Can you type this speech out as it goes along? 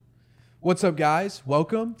What's up, guys?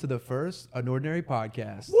 Welcome to the first Unordinary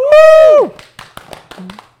Podcast. Woo!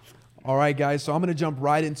 All right, guys. So I'm going to jump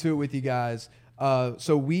right into it with you guys.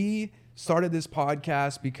 So we started this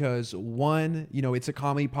podcast because one, it's a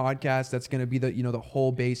comedy podcast. That's going to be the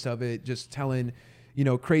whole base of it. Just telling,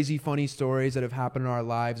 crazy, funny stories that have happened in our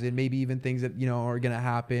lives, and maybe even things that, are going to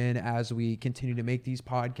happen as we continue to make these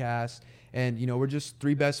podcasts. And, we're just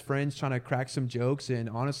three best friends trying to crack some jokes and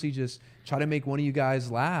honestly just try to make one of you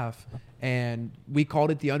guys laugh. And we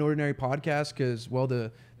called it the Unordinary Podcast because, well,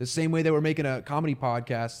 the same way that we're making a comedy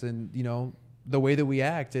podcast and, the way that we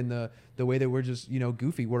act and the way that we're just,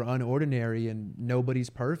 goofy, we're unordinary and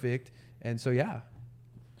nobody's perfect. And so, yeah.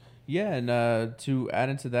 Yeah, and to add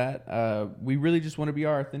into that, we really just want to be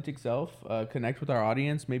our authentic self, connect with our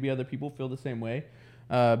audience. Maybe other people feel the same way.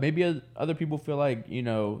 Maybe other people feel like,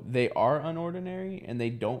 they are unordinary and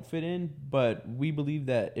they don't fit in. But we believe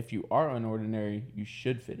that if you are unordinary, you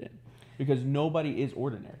should fit in because nobody is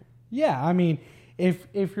ordinary. Yeah, I mean, if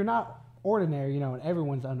you're not ordinary, and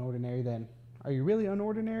everyone's unordinary, then are you really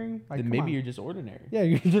unordinary? Then maybe you're just ordinary. Yeah,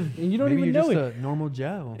 you don't Maybe even you're know just it. a normal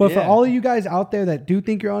Joe. But for all of you guys out there that do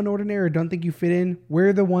think you're unordinary or don't think you fit in,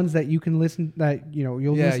 we're the ones that you can listen. That you'll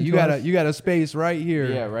listen. Yeah, you got a space right here.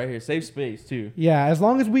 Yeah, right here, safe space too. Yeah, as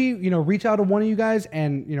long as we reach out to one of you guys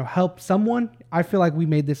and help someone, I feel like we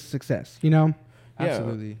made this a success.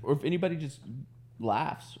 Absolutely. Or if anybody just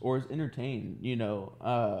laughs or is entertained,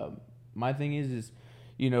 my thing is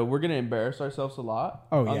we're going to embarrass ourselves a lot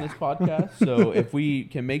on this podcast. So if we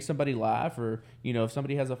can make somebody laugh or, if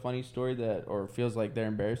somebody has a funny story or feels like they're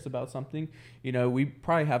embarrassed about something, we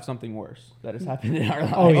probably have something worse that has happened in our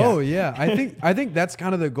life. Oh yeah. I think that's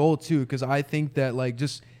kind of the goal too. Cause I think that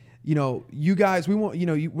you guys, we want,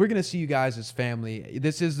 we're going to see you guys as family.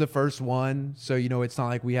 This is the first one. So, it's not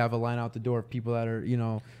like we have a line out the door of people that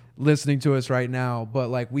are, listening to us right now,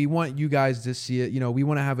 but we want you guys to see it. We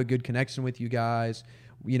want to have a good connection with you guys.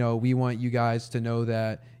 We want you guys to know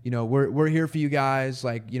that, we're here for you guys.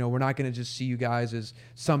 We're not going to just see you guys as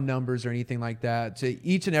some numbers or anything like that. To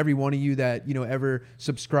each and every one of you that, ever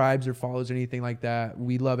subscribes or follows or anything like that,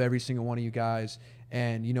 we love every single one of you guys.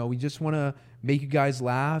 And, we just want to make you guys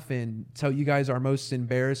laugh and tell you guys our most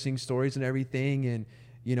embarrassing stories and everything. And,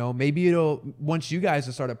 maybe it'll want you guys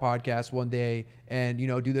to start a podcast one day and,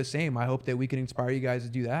 do the same. I hope that we can inspire you guys to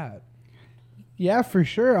do that. Yeah, for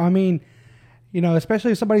sure. I mean,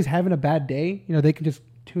 especially if somebody's having a bad day, they can just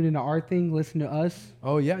tune into our thing, listen to us.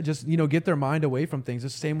 Oh yeah, just get their mind away from things. The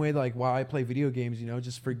same way while I play video games,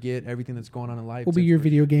 just forget everything that's going on in life. We'll be your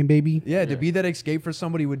video game baby. Yeah, to be that escape for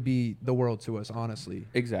somebody would be the world to us, honestly.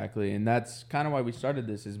 Exactly, and that's kind of why we started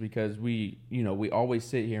this is because we always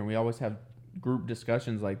sit here and we always have group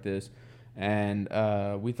discussions like this, and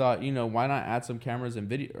we thought, why not add some cameras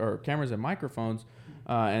and microphones.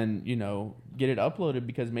 And get it uploaded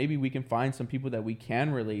because maybe we can find some people that we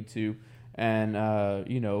can relate to, and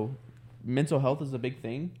mental health is a big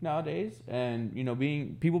thing nowadays, and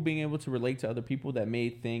being able to relate to other people that may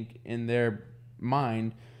think in their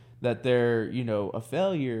mind that they're a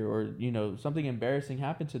failure or something embarrassing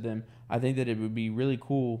happened to them. I think that it would be really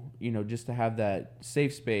cool just to have that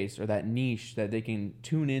safe space or that niche that they can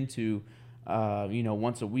tune into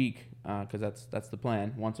once a week, because that's the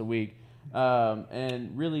plan, once a week.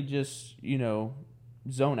 And really just,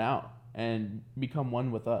 zone out and become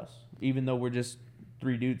one with us, even though we're just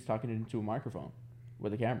three dudes talking into a microphone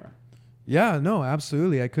with a camera. Yeah, no,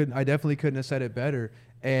 absolutely. I definitely couldn't have said it better.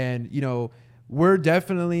 And, we're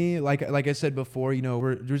definitely, like I said before,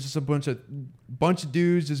 we're just a bunch of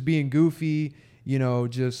dudes just being goofy,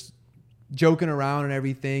 just joking around and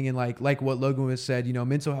everything. And like what Logan has said,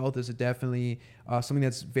 mental health is definitely something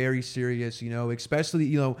that's very serious,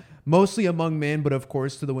 especially, mostly among men, but of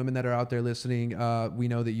course to the women that are out there listening, we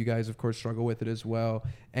know that you guys of course struggle with it as well.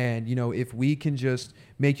 And, if we can just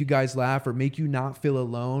make you guys laugh or make you not feel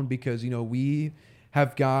alone, because, we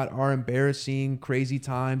have got our embarrassing, crazy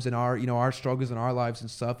times and our struggles in our lives and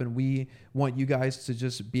stuff. And we want you guys to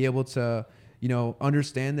just be able to,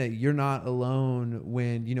 understand that you're not alone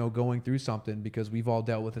when, going through something, because we've all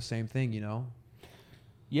dealt with the same thing,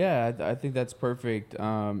 Yeah, I think that's perfect.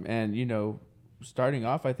 And, starting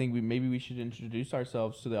off, I think we should introduce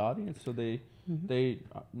ourselves to the audience so they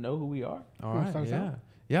know who we are. All right, yeah.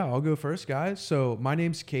 Yeah, I'll go first, guys. So my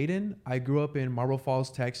name's Caeden. I grew up in Marble Falls,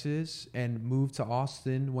 Texas, and moved to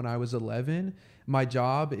Austin when I was 11. My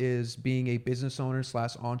job is being a business owner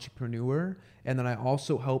 / entrepreneur, and then I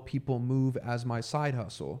also help people move as my side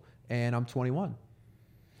hustle, and I'm 21.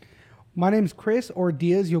 My name's Chris, or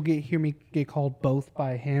Diaz. You'll hear me get called both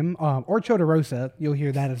by him, or Chodorosa. You'll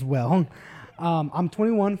hear that as well. I'm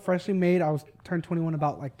 21, freshly made. I was turned 21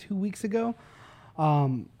 about like 2 weeks ago.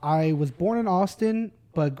 I was born in Austin,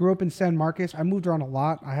 but grew up in San Marcos. I moved around a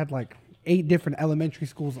lot. I had like 8 different elementary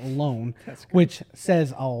schools alone, which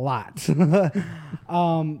says a lot.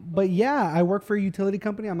 But yeah, I work for a utility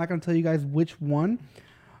company. I'm not going to tell you guys which one.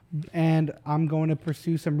 And I'm going to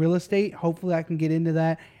pursue some real estate. Hopefully I can get into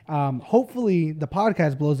that. Hopefully the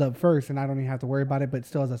podcast blows up first and I don't even have to worry about it, but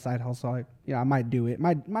still as a side hustle, I might do it.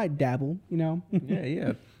 Might dabble,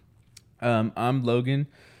 Yeah. I'm Logan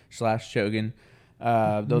 / Chogan.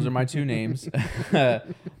 Those are my 2 names.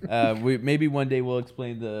 Maybe one day we'll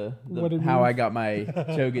explain how I got my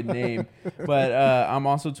Chogan name. But I'm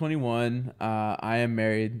also 21. I am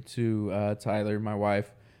married to Tyler, my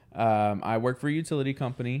wife. I work for a utility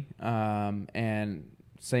company, and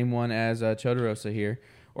same one as Chodorosa here,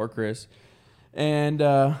 or Chris. And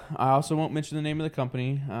I also won't mention the name of the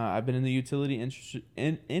company. I've been in the utility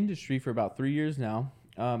industry for about 3 years now.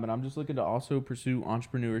 And I'm just looking to also pursue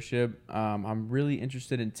entrepreneurship. I'm really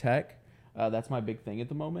interested in tech. That's my big thing at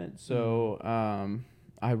the moment. So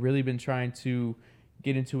I've really been trying to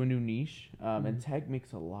get into a new niche. And tech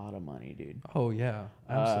makes a lot of money, dude. Oh yeah,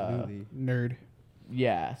 absolutely. Nerd.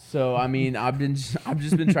 Yeah. So I mean, I've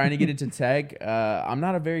just been trying to get into tech. I'm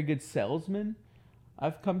not a very good salesman,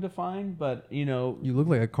 I've come to find, but you look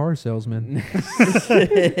like a car salesman.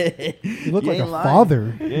 You look like a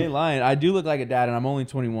father. You ain't lying. I do look like a dad, and I'm only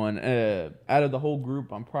 21. Out of the whole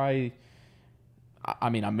group, I'm probably.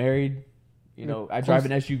 I'm married. I drive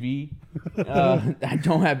an SUV. I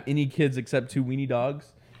don't have any kids except 2 weenie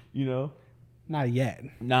dogs. Not yet.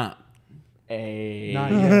 Not yet. Hey,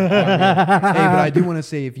 but I do want to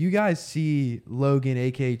say, if you guys see Logan,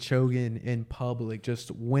 aka Chogan, in public,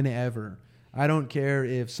 just whenever, I don't care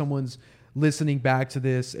if someone's listening back to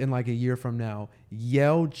this in like a year from now,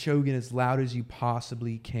 yell Chogan as loud as you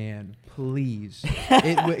possibly can, please.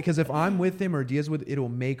 Because if I'm with him or Diaz with, it'll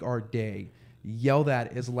make our day. Yell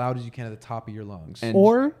that as loud as you can at the top of your lungs. And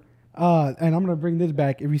I'm gonna bring this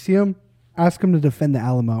back. If you see him, ask him to defend the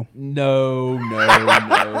Alamo. No.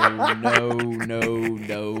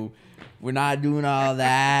 We're not doing all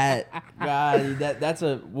that. God, that's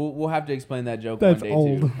we'll have to explain that joke that's one day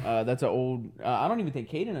old. too. That's an old. I don't even think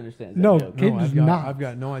Caeden understands that no, joke. I've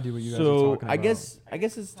got no idea what you guys are talking about. I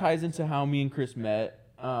guess this ties into how me and Chris met.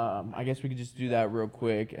 I guess we could just do that real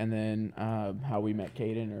quick, and then how we met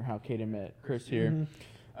Caeden, or how Caeden met Chris here.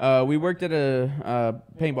 Mm-hmm. We worked at a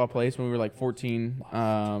paintball place when we were like 14.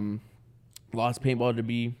 Lost Paintball to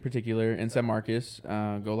be particular in San Marcos.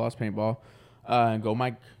 Go Lost Paintball. Go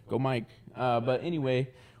Mike. But anyway,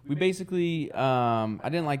 we basically, I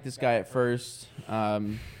didn't like this guy at first.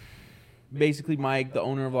 Basically, Mike, the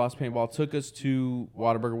owner of Lost Paintball, took us to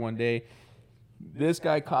Whataburger one day. This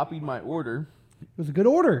guy copied my order. It was a good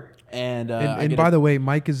order. And by the way,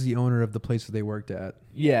 Mike is the owner of the place that they worked at.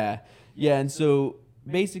 Yeah. And so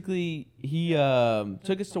basically, he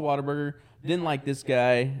took us to Whataburger. Didn't like this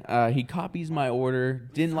guy. He copies my order.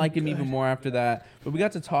 Didn't like him even more after that. But we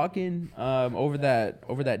got to talking over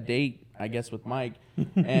that date, I guess, with Mike.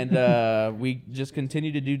 And we just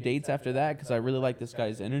continued to do dates after that because I really liked this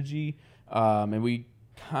guy's energy. And we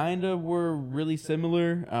kind of were really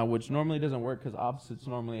similar, which normally doesn't work because opposites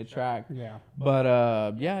normally attract. Yeah. But,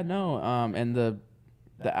 and the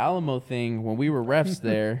Alamo thing, when we were refs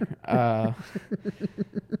there,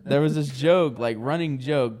 there was this joke, like running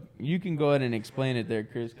joke. You can go ahead and explain it there,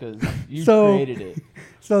 Chris, because you created it.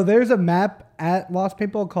 So there's a map at Lost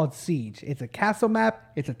Paintball called Siege. It's a castle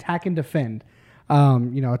map. It's attack and defend.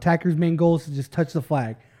 Attacker's main goal is to just touch the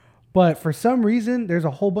flag. But for some reason, there's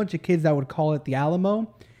a whole bunch of kids that would call it the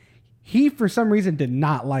Alamo. He, for some reason, did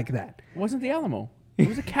not like that. It wasn't the Alamo. It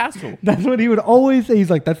was a castle. That's what he would always say. He's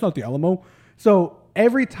like, that's not the Alamo. So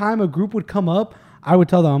every time a group would come up, I would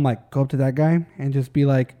tell them, I'm like, go up to that guy and just be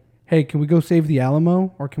like, hey, can we go save the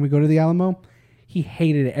Alamo? Or can we go to the Alamo? He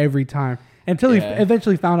hated it every time until he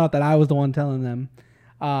eventually found out that I was the one telling them.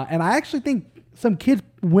 And I actually think some kids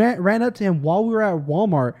ran up to him while we were at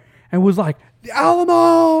Walmart and was like, the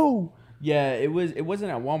Alamo! Yeah, it wasn't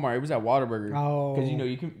at Walmart. It was at Whataburger. Oh.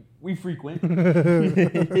 Because, we frequent.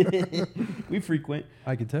 We frequent.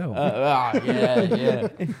 I can tell. Yeah.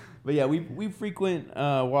 But yeah, we frequent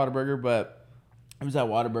Whataburger, but it was at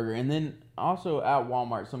Whataburger. And then also at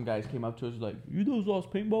Walmart, some guys came up to us like, you those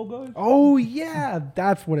Lost Paintball guys? Oh, yeah.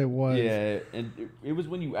 That's what it was. Yeah, and it was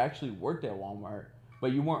when you actually worked at Walmart,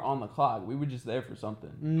 but you weren't on the clock. We were just there for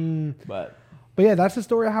something. But yeah, that's the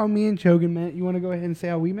story of how me and Chogan met. You want to go ahead and say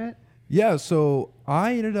how we met? Yeah, so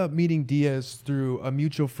I ended up meeting Diaz through a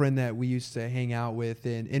mutual friend that we used to hang out with,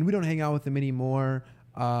 and we don't hang out with him anymore.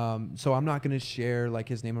 So I'm not going to share like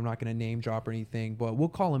his name. I'm not going to name drop or anything, but we'll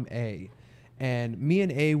call him A. And me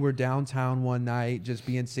and A were downtown one night, just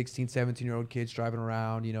being 16, 17-year-old kids driving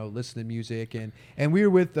around, listening to music. And we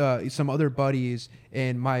were with some other buddies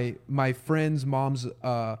and my friend's mom's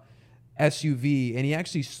SUV. And he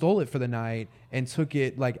actually stole it for the night and took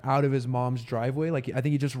it like out of his mom's driveway. Like I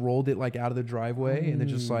think he just rolled it like out of the driveway and then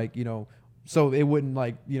just like, so it wouldn't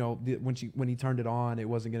like, when he turned it on, it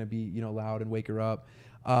wasn't going to be, loud and wake her up.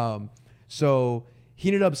 So he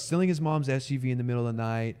ended up stealing his mom's SUV in the middle of the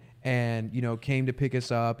night. And, came to pick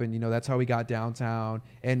us up. And, that's how we got downtown.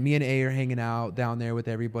 And me and A are hanging out down there with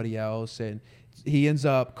everybody else. And he ends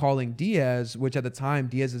up calling Diaz, which at the time,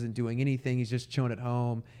 Diaz isn't doing anything. He's just chilling at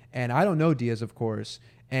home. And I don't know Diaz, of course.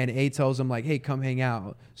 And A tells him, like, hey, come hang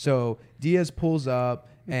out. So Diaz pulls up.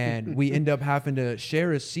 And we end up having to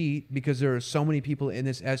share a seat because there are so many people in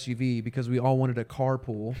this SUV because we all wanted a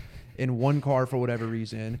carpool in one car for whatever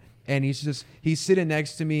reason. And he's sitting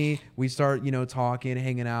next to me. We start, talking,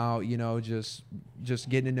 hanging out, just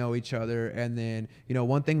getting to know each other. And then,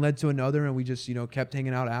 one thing led to another, and we just, kept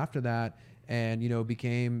hanging out after that and,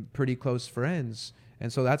 became pretty close friends.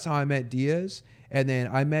 And so that's how I met Diaz. And then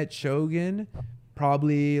I met Chogan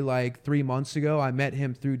probably like 3 months ago. I met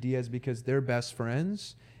him through Diaz because they're best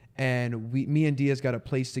friends. And me and Diaz got a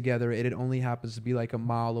place together. It only happens to be like a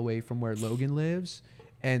mile away from where Logan lives.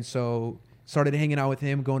 And so started hanging out with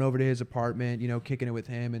him, going over to his apartment, kicking it with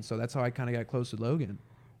him. And so that's how I kind of got close to Logan.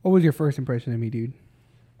 What was your first impression of me, dude?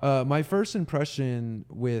 My first impression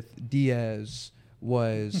with Diaz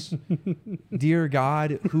was, dear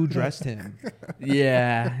God, who dressed him?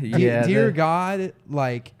 Yeah. Dear God,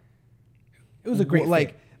 like... It was a great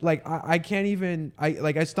fit. I can't even,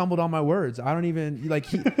 I stumbled on my words. I don't even, like,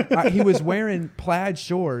 he was wearing plaid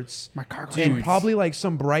shorts. My cargo and shorts. probably like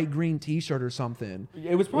some bright green t-shirt or something.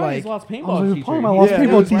 It was probably his Lost Paintball t-shirt. Probably my Lost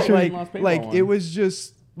Paintball t-shirt. Like it was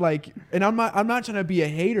just like, and I'm not trying to be a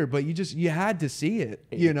hater, but you had to see it,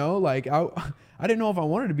 like I didn't know if I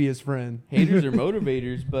wanted to be his friend. Haters are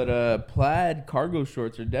motivators, but plaid cargo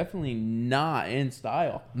shorts are definitely not in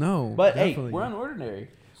style. No, but definitely. Hey, we're Unordinary.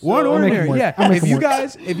 One ordinary, yeah. If you work.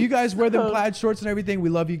 guys wear them plaid shorts and everything, we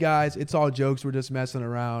love you guys. It's all jokes. We're just messing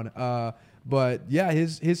around. But yeah,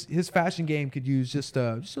 his fashion game could use just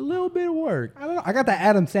a little bit of work. I don't know. I got that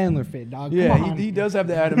Adam Sandler fit, dog. Yeah, Come on. he does have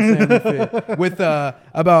the Adam Sandler fit with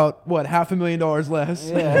about what $500,000 less.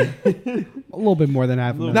 Yeah. A little bit more than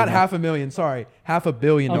half a million. Not $500,000. Sorry, $500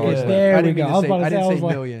 million. Okay, there I didn't we mean go. to say. I didn't say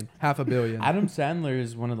like, million. $500 million. Adam Sandler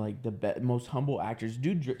is one of like the most humble actors.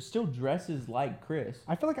 Dude still dresses like Chris.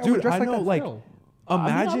 I feel like I Dude, would dress I like know, that like, still.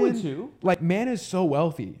 Imagine, I would too. like, man is so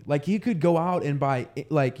wealthy. Like, he could go out and buy,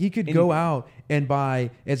 like, he could go out and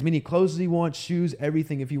buy as many clothes as he wants, shoes,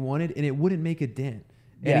 everything if he wanted, and it wouldn't make a dent.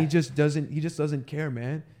 And Yeah. he just doesn't care,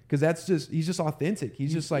 man. Because he's just authentic.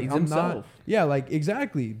 He's just like, he's I'm himself. not. Yeah, like,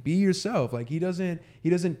 exactly. Be yourself. Like, he doesn't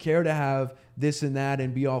care to have this and that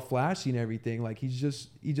and be all flashy and everything. Like, he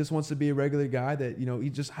just wants to be a regular guy that, he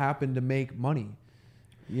just happened to make money.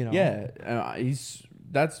 Yeah,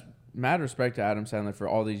 that's mad respect to Adam Sandler for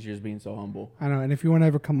all these years being so humble. I know, and if you want to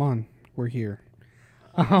ever come on, we're here.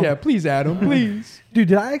 Yeah, please, Adam, please. Dude,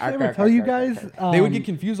 did I actually ever tell you guys? They would get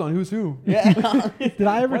confused on who's who. Yeah. Did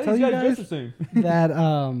I ever tell you guys the same? that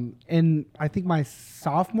in I think my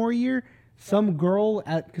sophomore year, some girl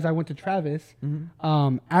because I went to Travis,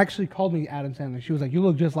 actually called me Adam Sandler. She was like, "You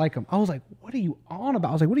look just like him." I was like, "What are you on about?"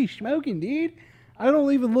 I was like, "What are you smoking, dude? I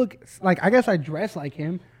don't even look like. I guess I dress like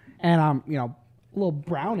him, and I'm a little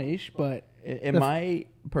brownish, but In my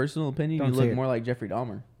personal opinion, you Don't say look it. more like Jeffrey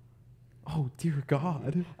Dahmer. Oh dear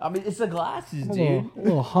God! I mean, it's the glasses, I'm dude. a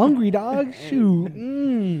little hungry, dog. Shoot.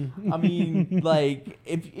 I mean, like,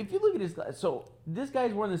 if you look at his glasses, so this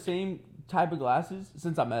guy's worn the same type of glasses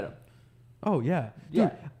since I met him. Oh yeah, Yeah.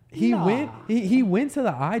 dude. He Nah. he went to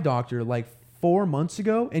the eye doctor like 4 months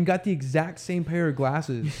ago and got the exact same pair of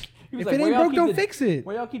glasses. He was If it "Where ain't y'all broke, keep don't the- fix it."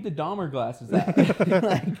 Where y'all keep the Dahmer glasses at?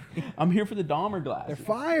 Like, I'm here for the Dahmer They're glasses.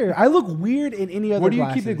 fire. I look weird in any other. Where do you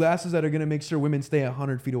glasses. keep the glasses that are gonna make sure women stay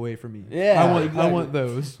 100 feet away from me? Yeah, I exactly. want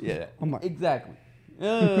those. Yeah, I'm like- exactly.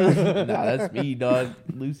 Nah, that's me, dog.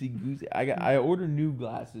 Loosey goosey. I order new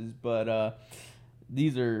glasses, but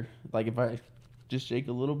these are like if I just shake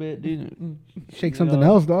a little bit, dude. Shake something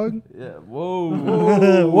else, dog. Yeah. Whoa.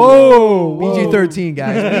 Whoa. PG-13,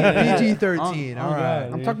 guys. PG-13. Oh, All right.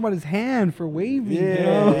 God. I'm talking about his hand for waving.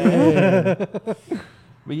 Yeah.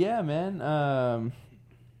 But yeah, man.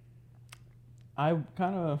 I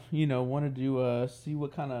kind of wanted to see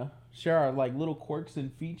what kind of share our like little quirks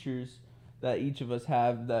and features that each of us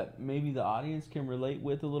have that maybe the audience can relate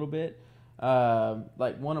with a little bit.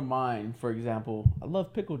 Like one of mine, for example, I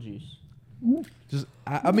love pickle juice.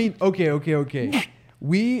 I mean, okay.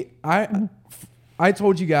 I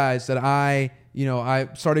told you guys that I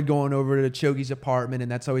started going over to Chogi's apartment,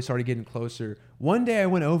 and that's how we started getting closer. One day I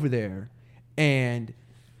went over there, and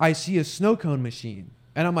I see a snow cone machine.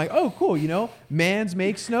 And I'm like, oh, cool, Mans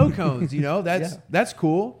make snow cones, that's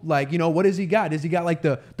cool. Like, what does he got? Does he got like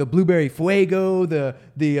the blueberry fuego,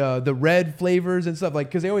 the red flavors and stuff? Like,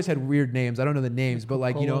 because they always had weird names. I don't know the names, but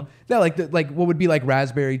like, that like what would be like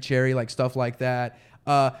raspberry, cherry, like stuff like that.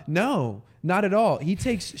 No, not at all. He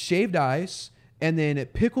takes shaved ice and then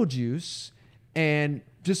pickle juice and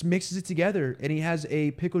just mixes it together. And he has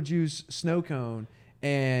a pickle juice snow cone.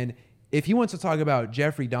 And if he wants to talk about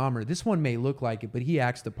Jeffrey Dahmer, this one may look like it, but he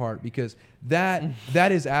acts the part because that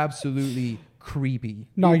is absolutely creepy.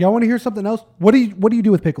 No, y'all want to hear something else? What do you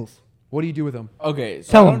do with pickles? What do you do with them? Okay,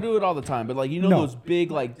 so Tell I don't 'em. do it all the time, but like those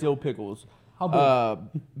big like dill pickles. How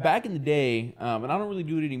big? Back in the day, and I don't really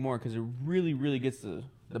do it anymore because it really, really gets the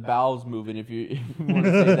bowels moving. If you want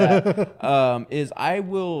to say that, is I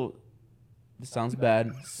will. This sounds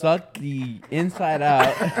bad. Suck the inside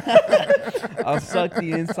out. I'll suck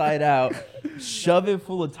the inside out. Shove it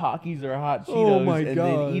full of Takis or hot Cheetos, and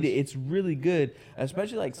then eat it. It's really good,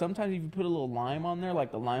 especially like sometimes if you put a little lime on there,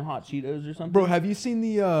 like the lime hot Cheetos or something. Bro, have you seen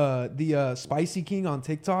the Spicy King on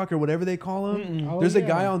TikTok or whatever they call him? Oh, There's a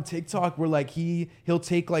guy on TikTok where like he'll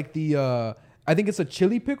take like the I think it's a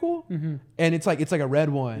chili pickle, and it's like a red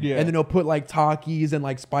one, and then he'll put like Takis and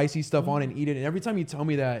like spicy stuff on and eat it. And every time you tell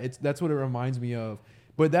me that, that's what it reminds me of.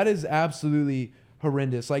 But that is absolutely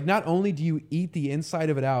horrendous. Like, not only do you eat the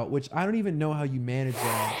inside of it out, which I don't even know how you manage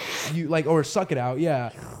that, or suck it out,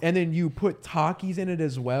 and then you put Takis in it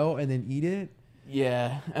as well, and then eat it.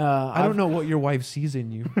 Yeah, I don't know what your wife sees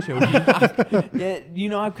in you, Chogan.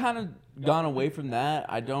 Yeah, I've kind of gone away from that.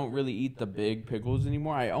 I don't really eat the big pickles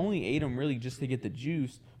anymore. I only ate them really just to get the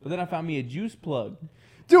juice. But then I found me a juice plug.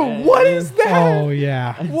 Dude, what is that? Oh,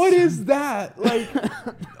 yeah. What is that? Like,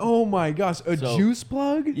 oh my gosh, juice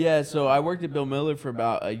plug? Yeah, so I worked at Bill Miller for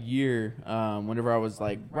about a year. Whenever I was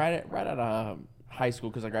like right out of high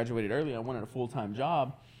school, because I graduated early, I wanted a full-time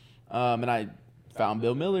job, and I found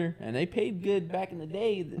Bill Miller, and they paid good back in the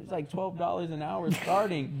day. It was like $12 an hour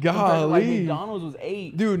starting. Golly, like McDonald's was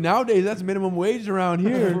 $8. Dude, nowadays that's minimum wage around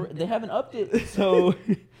here. They haven't upped it, so.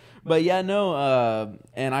 But yeah, no,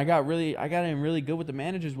 and I got in really good with the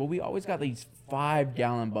managers. Well, we always got these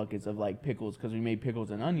 5-gallon buckets of like pickles because we made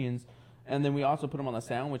pickles and onions, and then we also put them on the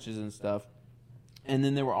sandwiches and stuff. And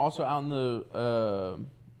then they were also out in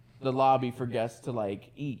the lobby for guests to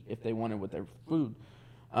like eat if they wanted with their food.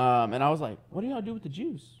 And I was like, what do y'all do with the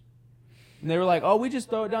juice? And they were like, oh, we just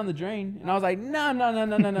throw it down the drain. And I was like,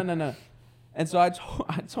 no. And so I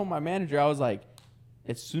told my manager, I was like,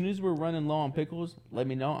 as soon as we're running low on pickles, let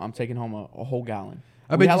me know. I'm taking home a whole gallon.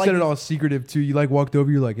 I bet you said it all secretive too. You like walked over,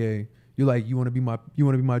 you're like, hey, you want to be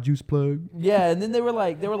my juice plug? Yeah, and then they were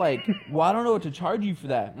like, well, I don't know what to charge you for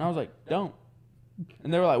that. And I was like, don't.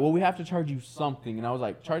 And they were like, well, we have to charge you something. And I was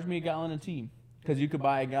like, charge me a gallon of tea. Because you could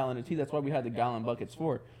buy a gallon of tea. That's why we had the gallon buckets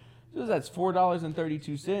for. So that's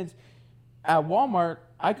 $4.32. At Walmart,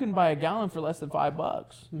 I couldn't buy a gallon for less than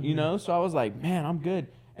 $5, So I was like, man, I'm good.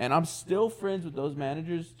 And I'm still friends with those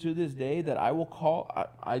managers to this day that I will call.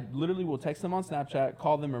 I literally will text them on Snapchat,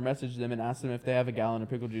 call them or message them and ask them if they have a gallon of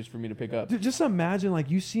pickle juice for me to pick up. Dude, just imagine, like,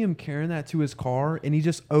 you see him carrying that to his car and he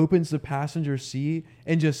just opens the passenger seat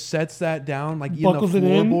and just sets that down, like, in the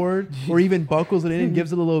floorboard, or even buckles it in and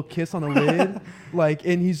gives it a little kiss on the lid. Like,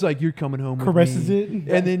 and he's like, you're coming home with me. Caresses it.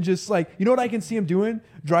 And then just, like, you know what I can see him doing?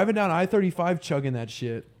 Driving down I-35 chugging that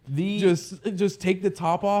shit. Just take the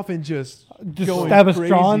top off and just stab a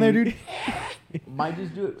straw in there, dude. Might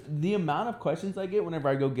just do it. The amount of questions I get whenever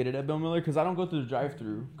I go get it at Bill Miller, because I don't go through the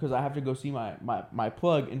drive-through because I have to go see my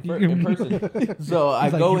plug in person. So I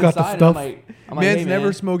go inside and I'm like, Man's hey,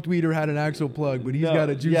 never smoked weed or had an actual plug, but he's got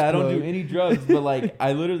a juice plug. Yeah, I don't do any drugs, but like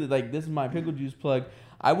I literally, like, this is my pickle juice plug.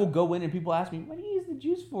 I will go in and people ask me, what do you use the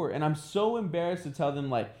juice for? And I'm so embarrassed to tell them,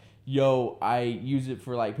 like, yo, I use it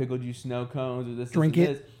for like pickle juice snow cones or this. Drink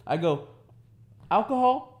it. I go,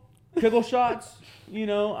 alcohol, pickle shots.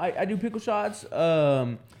 I do pickle shots.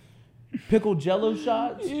 Pickle Jello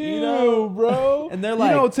shots. Ew, bro. And they're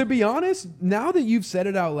like, to be honest, now that you've said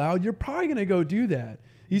it out loud, you're probably gonna go do that.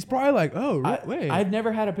 He's probably like, oh, wait. I've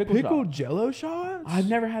never had a pickle shot. Jello shots? I've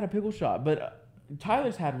never had a pickle shot, but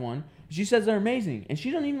Tyler's had one. She says they're amazing, and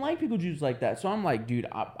she doesn't even like pickle juice like that. So I'm like, dude,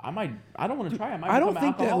 I don't want to try it. I don't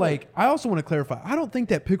think that, like, I also want to clarify. I don't think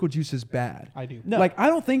that pickle juice is bad. I do. No. Like, I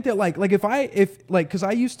don't think that, because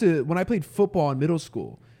I used to, when I played football in middle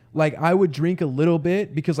school, like I would drink a little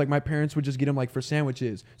bit because like my parents would just get them like for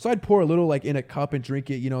sandwiches. So I'd pour a little like in a cup and drink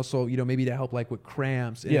it, you know, so, you know, maybe to help like with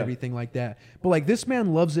cramps and everything like that. But like this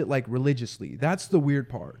man loves it like religiously. That's the weird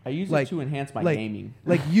part. I use like, it to enhance my like, gaming.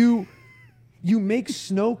 Like you make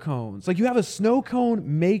snow cones. Like you have a snow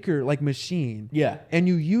cone maker like machine. Yeah. And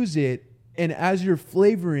you use it, and as you're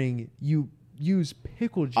flavoring, you use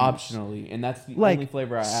pickle juice. Optionally, and that's the like, only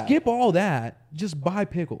flavor I have. skip all that. Just buy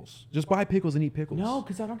pickles. Just buy pickles and eat pickles. No,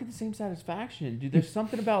 because I don't get the same satisfaction, dude. There's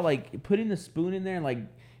something about like putting the spoon in there and like,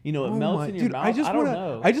 you know, it melts in your mouth. I don't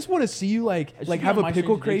know. I just want to see you like have a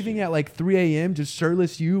pickle craving at like 3 a.m. Just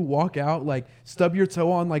shirtless, you walk out, like stub your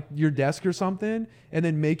toe on like your desk or something, and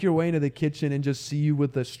then make your way into the kitchen and just see you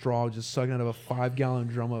with a straw just sucking out of a 5-gallon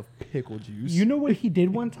drum of pickle juice. You know what he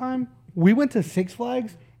did one time? We went to Six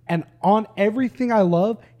Flags, and on everything I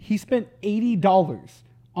love, he spent $80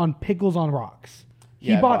 on pickles on rocks.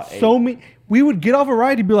 He bought so many. We would get off a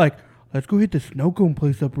ride, he'd be like, let's go hit the snow cone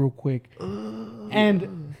place up real quick.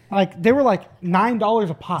 And like they were like $9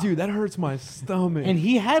 a pop. Dude, that hurts my stomach. And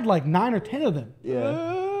he had like 9 or 10 of them.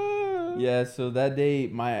 Yeah. Yeah, so that day,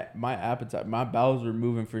 my appetite, my bowels were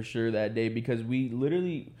moving for sure that day because we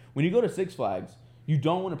literally, when you go to Six Flags, you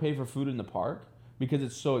don't want to pay for food in the park because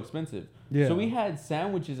it's so expensive. Yeah. So we had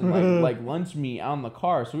sandwiches and like lunch meat out in the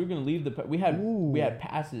car. So we were gonna leave we had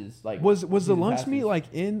passes like. Was the season lunch passes. meat like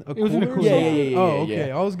in a It was in a cooler? cooler.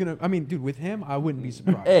 Yeah. Oh, okay. I mean, dude, with him, I wouldn't be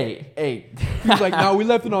surprised. Hey. He was like, no, we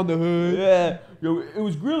left it on the hood. Yeah. Yo, it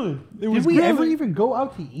was grilling. Did we ever even go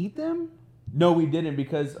out to eat them? No, we didn't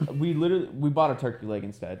because we bought a turkey leg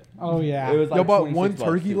instead. Oh yeah. It was like Y'all bought 26 one bucks,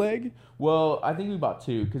 turkey too. leg? Well, I think we bought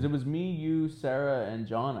 2 because it was me, you, Sarah, and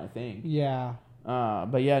John. I think. Yeah.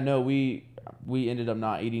 But yeah, no, we ended up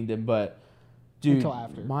not eating them. But dude, Until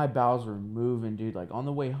after. my bowels were moving, dude. Like on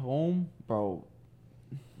the way home, bro.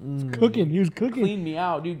 Cooking. He was cooking. Clean me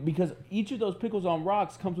out, dude. Because each of those pickles on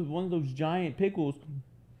rocks comes with one of those giant pickles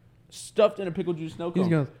stuffed in a pickle juice snow cone. He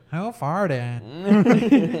goes, how far that?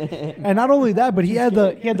 And not only that, but he had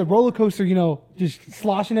the roller coaster, you know, just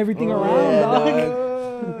sloshing everything around,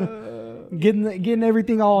 dog. Getting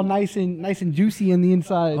everything all nice and juicy in the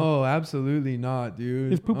inside. Oh, absolutely not, dude.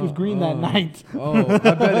 His poop was green that night. Oh, I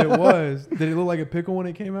bet it was. Did it look like a pickle when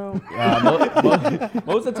it came out?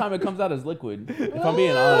 Most of the time it comes out as liquid. If I'm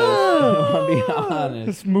being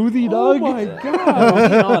honest. Smoothie, Oh dog. my If I'm god.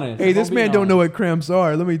 being honest. Hey, If this I'm man being don't know honest. what cramps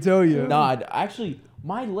are. Let me tell you. Nah, actually,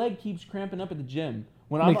 my leg keeps cramping up at the gym.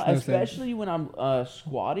 When I'm, Makes no sense. especially when I'm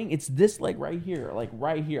squatting, it's this leg right here, like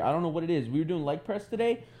right here. I don't know what it is. We were doing leg press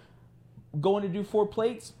today, going to do 4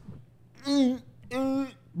 plates.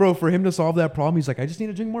 Bro, for him to solve that problem, he's like, I just need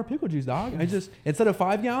to drink more pickle juice, dog. Instead of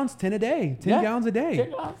 5 gallons, 10 a day. 10 gallons a day.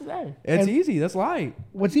 10 gallons a day. It's And- easy. That's light.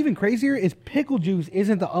 What's even crazier is pickle juice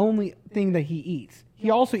isn't the only thing that he eats. He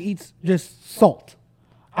also eats just salt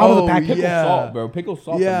out of the packet. Pickle Yeah. salt, bro. Pickle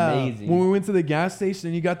salt's amazing. When we went to the gas station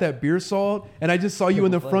and you got that beer salt, and I just saw you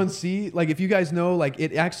in the Pickle front seat. Like, if you guys know, like,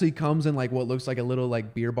 it actually comes in like what looks like a little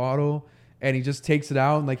like beer bottle, and he just takes it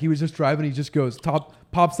out, and like he was just driving, he just goes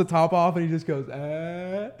pops the top off, and he just goes,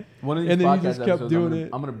 One of these and then he podcast just kept episodes, doing it.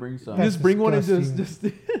 I'm gonna bring some. That's Just bring one and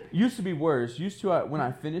disgusting. just Used to be worse. When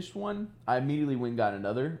I finished one, I immediately went and got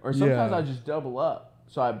another. Or sometimes Yeah. I just double up.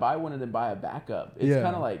 So I buy one and then buy a backup. It's Yeah.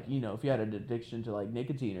 kind of like, you know, if you had an addiction to like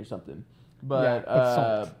nicotine or something. But, Yeah, but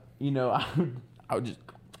salt. you know, I would just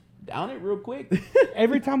down it real quick.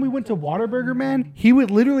 Every time we went to Whataburger, man, he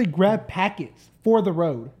would literally grab packets for the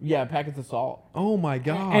road. Yeah, packets of salt. oh my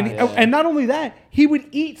god. And not only that, he would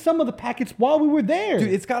eat some of the packets while we were there.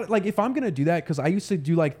 Dude, it's got like if I'm gonna do that, because I used to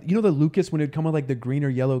do like, you know, the Lucas when it'd come with like the green or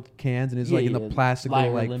yellow cans and it's like in the Yeah. plastic Lime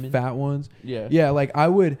little or like lemon. fat ones. Yeah. Like I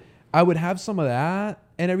would have some of that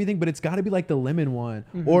and everything, but it's got to be like the lemon one,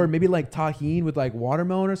 or maybe like tahini with like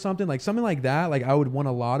watermelon or something like that. Like I would want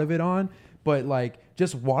a lot of it on, but like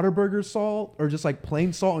just Whataburger salt or just like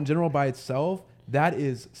plain salt in general by itself, that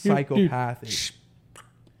is psychopathic.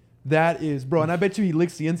 That is, bro, and I bet you he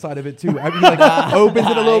licks the inside of it too. I mean, like opens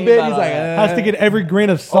it a little bit. He's like, has to get every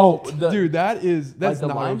grain of salt. dude, that's Like the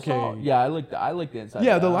not lime okay. salt? Yeah, I licked the inside.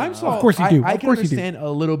 Yeah, of the that. lime salt. Of course you do. I Of can course you do. understand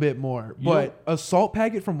a little bit more, You but a salt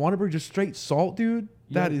packet from Whataburger, just straight salt, dude,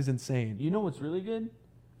 that Yeah. is insane. You know what's really good?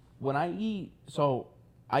 When I eat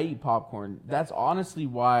popcorn. That's honestly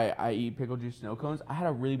why I eat pickle juice snow cones. I had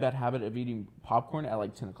a really bad habit of eating popcorn at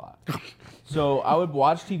like 10 o'clock. So I would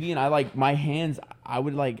watch TV and I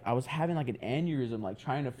was having like an aneurysm, like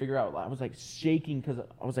trying to figure out, I was like shaking because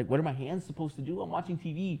I was like, what are my hands supposed to do? I'm watching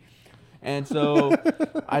TV. And so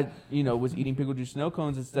I, was eating pickle juice snow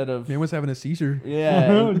cones instead of Man was having a seizure.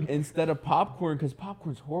 instead of popcorn, because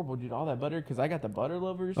popcorn's horrible, dude. All that butter, because I got the butter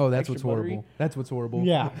lovers. Oh, that's extra what's buttery. horrible. That's what's horrible.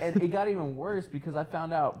 Yeah. And it got even worse because I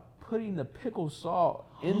found out putting the pickle salt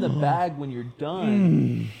in the bag when you're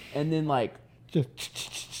done, and then like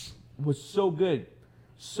Just was so good.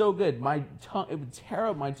 So good. My tongue, it would tear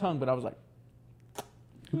up my tongue, but I was like,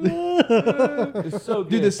 it's so good.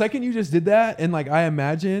 Dude, the second you just did that, and like I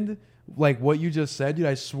imagined like what you just said, dude,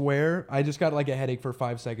 I swear I just got like a headache for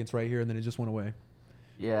 5 seconds right here, and then it just went away.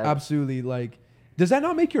 Yeah. Absolutely. Like, does that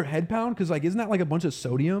not make your head pound? Because like, isn't that like a bunch of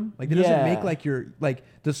sodium? Like, it doesn't make like your like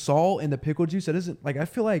the salt and the pickle juice. It doesn't like. I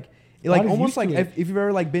feel like it like Body's almost used to like it. if you've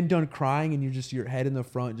ever like been done crying and your head in the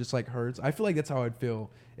front just like hurts. I feel like that's how I'd feel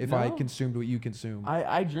if I No. consumed what you consume.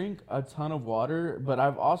 I drink a ton of water, but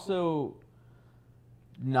I've also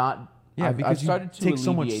not. Yeah, I've because started you to take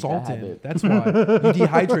so much alleviate salt that in. habit. That's why you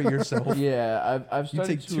dehydrate yourself. Yeah, I've You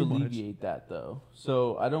started take to too much. alleviate that though.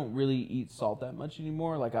 So I don't really eat salt that much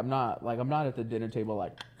anymore. Like I'm not at the dinner table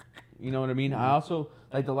like, you know what I mean? I also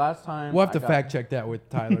like the last time We'll have to I got- fact check that with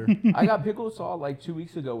Tyler. I got pickle salt like 2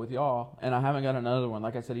 weeks ago with y'all, and I haven't got another one.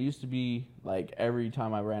 Like I said, it used to be like every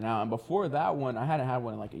time I ran out, and before that one, I hadn't had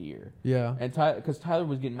one in like a year. Yeah. And because Tyler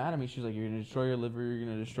was getting mad at me, she's like, "You're gonna destroy your liver, you're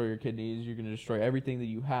gonna destroy your kidneys, you're gonna destroy everything that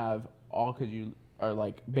you have, all because you are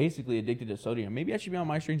like basically addicted to sodium. Maybe I should be on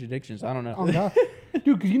My Strange Addictions. I don't know." oh god,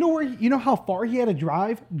 dude, because you know how far he had to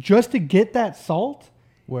drive just to get that salt.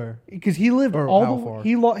 Where? Because he lived Or all how the far?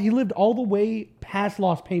 he lived all the way past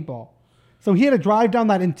Lost Paintball, so he had to drive down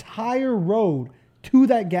that entire road to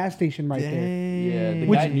that gas station right there. Yeah, the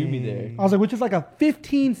Which- guy knew me there. I was like, which is like a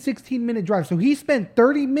 15-16 minute drive. So he spent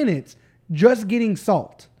 30 minutes just getting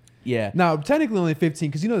salt. Yeah. Now, technically only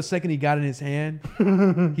 15, because the second he got it in his hand,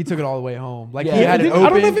 he took it all the way home. Like Yeah. he had it I open.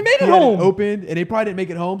 don't know if he made it had home. opened, and he probably didn't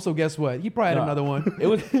make it home. So guess what? He probably had No. another one.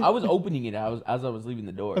 I was opening it. As I was leaving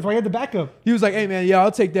the door. That's why he had the backup. He was like, "Hey man, yeah,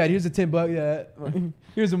 I'll take that. Here's the $10. Yeah,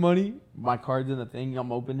 here's the money." My card's in the thing.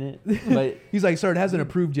 I'm opening it, but He's like, "Sir, it hasn't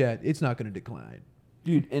approved yet. It's not going to decline."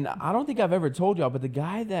 dude, and I don't think I've ever told y'all, but the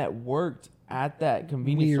guy that worked at that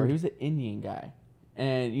convenience store, Weird. he was an Indian guy.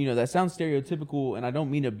 And, that sounds stereotypical, and I don't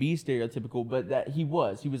mean to be stereotypical, but that he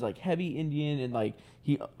was like heavy Indian, and like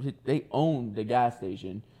they owned the gas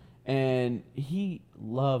station, and he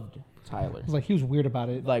loved Tyler. I was like, he was weird about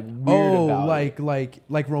it. Like weird Oh, about it.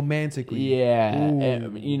 like romantically. Yeah, Ooh.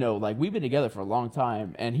 and, like we've been together for a long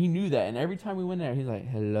time, and he knew that. And every time we went there, he's like,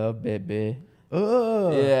 "Hello, baby."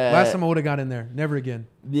 Yeah. Last time I would have got in there. Never again.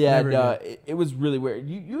 Yeah, Never no, again. it was really weird.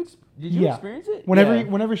 Did you Yeah. experience it?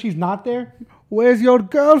 Whenever she's not there, where's your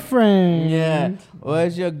girlfriend? Yeah.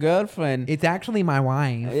 Where's your girlfriend? It's actually my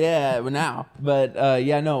wife. Yeah, well, now. But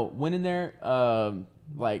went in there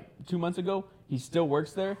like 2 months ago. He still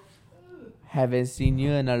works there. Haven't seen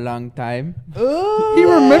you in a long time. He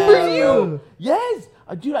remembers you. Yes,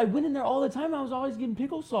 dude. I went in there all the time. I was always getting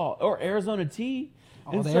pickle salt or Arizona tea.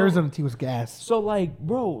 Oh, And the so- Arizona tea was gas. So like,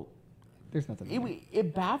 bro, There's nothing.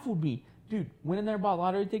 it baffled me, dude. Went in there, bought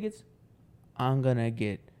lottery tickets. I'm gonna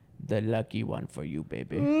get the lucky one for you,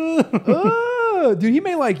 baby. Dude, he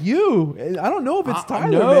may like you. I don't know if it's Tyler,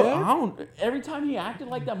 no, man. I don't. Every time he acted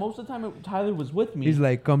like that, most of the time Tyler was with me. He's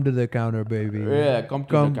like, "Come to the counter, baby. Yeah, come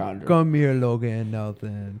to the counter." Come here, Logan,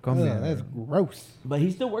 Nelson. Come Ugh, here." that's gross. But he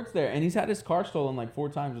still works there, and he's had his car stolen like 4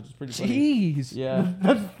 times, which is pretty funny. Jeez. Yeah,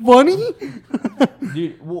 That's funny.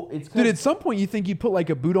 dude. Well, it's Dude, at some point you think you put like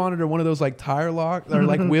a boot on it or one of those like tire locks or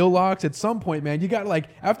like wheel locks. At some point, man, you got like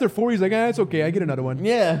after 4, he's like, "It's okay, I get another one."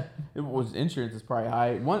 yeah. It was insurance is probably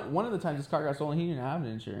high. One of the times his car got stolen, he didn't have an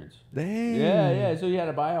insurance. Dang. Yeah. So he had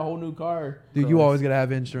to buy a whole new car. Dude, So you it's- always gotta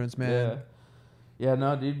have insurance, man. Yeah. Yeah,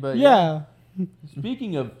 no, dude. But Yeah.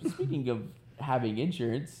 Speaking of having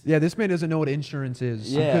insurance, Yeah, this man doesn't know what insurance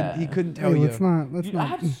is. Yeah. He couldn't tell Hey, you. let's not. Let's dude, I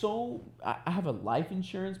not. have a life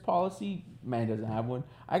insurance policy. Man doesn't have one.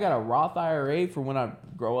 I got a Roth IRA for when I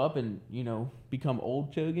grow up and become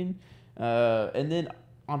old Chogan. And then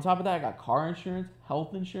on top of that, I got car insurance,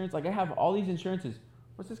 health insurance. Like I have all these insurances.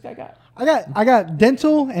 What's this guy got? I got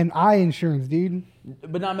dental and eye insurance, dude.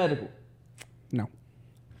 But not medical. No.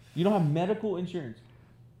 You don't have medical insurance.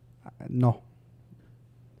 No.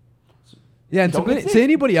 Yeah, and Don't get to sick.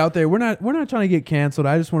 anybody out there, we're not trying to get canceled.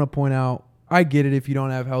 I just want to point out, I get it if you don't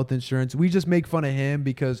have health insurance. We just make fun of him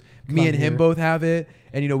because me and him here. both have it,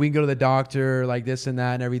 and we can go to the doctor like this and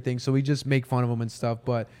that and everything. So we just make fun of him and stuff.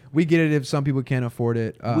 But we get it if some people can't afford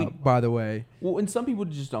it. By the way, Well, and some people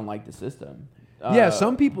just don't like the system. yeah,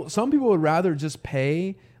 some people would rather just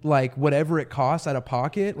pay like whatever it costs out of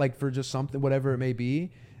pocket, like for just something, whatever it may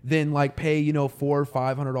be, than like pay, you know, $400 or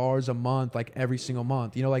 $500 a month, like every single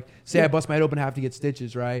month. You know, like say I bust my head open and have to get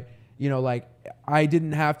stitches, right? You know, like I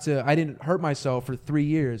didn't hurt myself for 3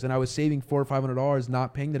 years, and I was saving $400 or $500,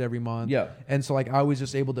 not paying that every month. Yeah. And so like I was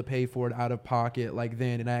just able to pay for it out of pocket like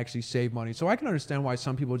then, and I actually saved money. So I can understand why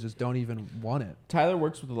some people just don't even want it. Tyler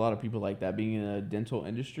works with a lot of people like that, being in the dental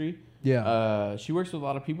industry. Yeah. She works with a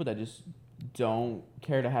lot of people that just don't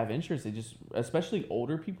care to have insurance. They just, especially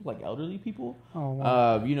older people, like elderly people. Oh,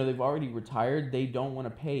 wow. You know, they've already retired. They don't want to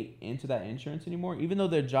pay into that insurance anymore, even though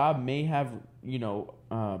their job may have, you know,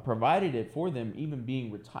 provided it for them, even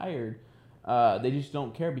being retired. They just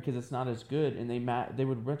don't care because it's not as good, and they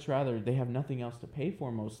would much rather, they have nothing else to pay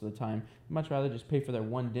for most of the time. Much rather just pay for their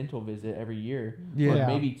one dental visit every year, Yeah. or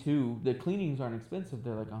maybe two. The cleanings aren't expensive;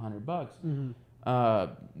 they're like $100. Mm-hmm.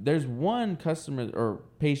 There's one customer or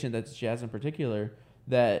patient that she has in particular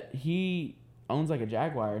that he owns like a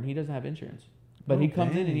Jaguar, and he doesn't have insurance, but he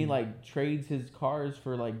comes in and he like trades his cars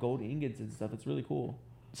for like gold ingots and stuff. It's really cool.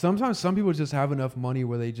 Sometimes some people just have enough money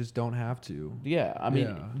where they just don't have to. Yeah, I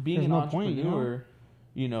mean, being There's an no entrepreneur, point,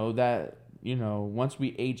 you know, that, you know, once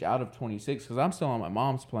we age out of 26, because I'm still on my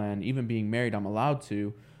mom's plan, even being married, I'm allowed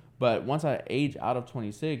to. But once I age out of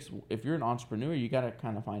 26, if you're an entrepreneur, you got to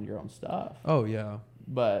kind of find your own stuff. Oh, yeah.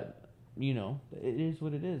 But, you know, it is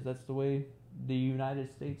what it is. That's the way the United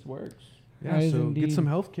States works. Yeah, That is so indeed. get some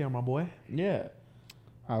health care, my boy. Yeah.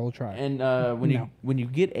 I will try. And when you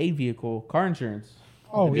get a vehicle, car insurance.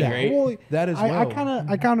 Oh that'd be yeah, great. well, That as I well.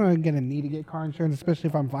 kind of gonna need to get car insurance, especially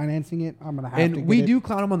if I'm financing it. I'm gonna have to. And get we it. do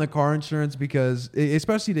clown them on the car insurance because,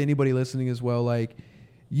 especially to anybody listening as well, like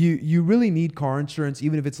you really need car insurance,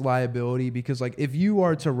 even if it's liability, because like if you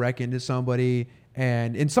are to wreck into somebody,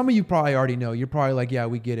 and some of you probably already know, you're probably like, yeah,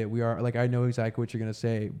 we get it. We are like, I know exactly what you're gonna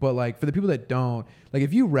say. But like for the people that don't, like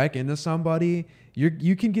if you wreck into somebody,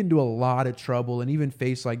 you can get into a lot of trouble and even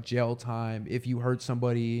face like jail time if you hurt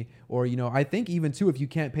somebody, or, you know, I think even too if you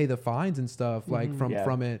can't pay the fines and stuff like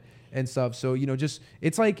from it and stuff. So, you know, just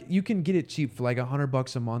it's like you can get it cheap for like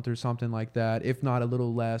 $100 a month or something like that, if not a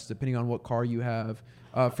little less, depending on what car you have.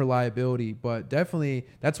 For liability, but definitely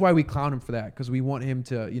that's why we clown him for that, because we want him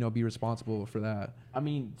to, you know, be responsible for that. I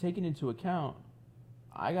mean, taking into account,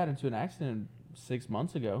 I got into an accident 6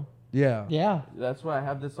 months ago. Yeah. Yeah. That's why I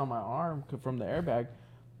have this on my arm from the airbag.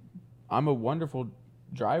 I'm a wonderful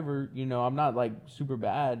driver. You know, I'm not like super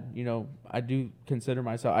bad. You know, I do consider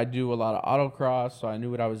myself, I do a lot of autocross, so I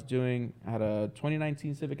knew what I was doing. I had a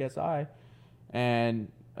 2019 Civic Si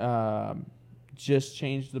and just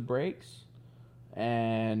changed the brakes.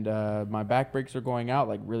 And my back brakes are going out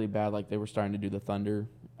like really bad, like they were starting to do the thunder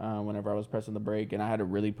whenever I was pressing the brake, and I had to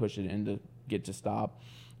really push it in to get to stop.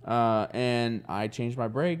 And I changed my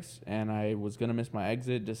brakes, and I was gonna miss my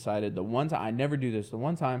exit. Decided the one time, I never do this. The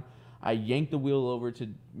one time I yanked the wheel over to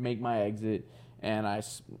make my exit, and I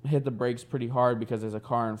hit the brakes pretty hard because there's a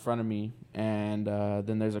car in front of me, and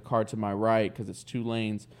then there's a car to my right because it's 2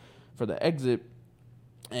 lanes for the exit.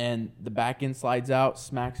 And the back end slides out,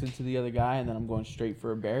 smacks into the other guy, and then I'm going straight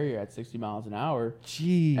for a barrier at 60 miles an hour.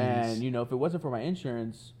 Jeez. And, you know, if it wasn't for my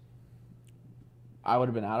insurance, I would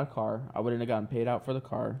have been out of car. I wouldn't have gotten paid out for the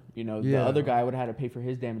car. You know, the other guy would have had to pay for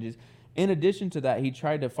his damages. In addition to that, he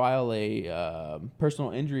tried to file a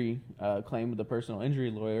personal injury claim with a personal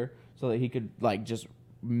injury lawyer so that he could, like, just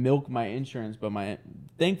milk my insurance, but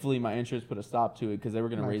thankfully my insurance put a stop to it because they were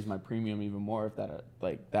going to raise my premium even more if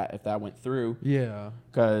that went through. Yeah.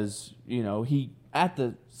 Because, you know, he at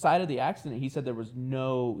the side of the accident, he said there was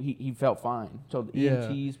he felt fine. So the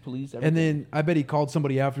EMTs, police, everything. And then I bet he called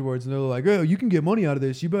somebody afterwards, and they're like, "Oh, you can get money out of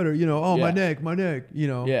this. You better, you know, my neck, you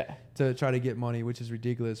know, to try to get money," which is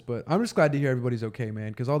ridiculous. But I'm just glad to hear everybody's okay,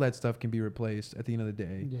 man, because all that stuff can be replaced at the end of the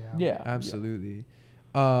day. Yeah, absolutely.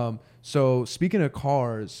 So speaking of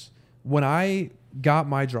cars, when I got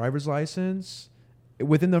my driver's license,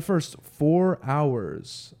 within the first 4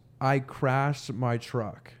 hours, I crashed my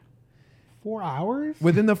truck. 4 hours?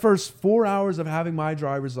 Within the first 4 hours of having my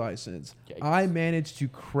driver's license, Yikes. I managed to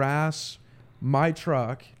crash my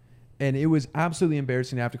truck, and it was absolutely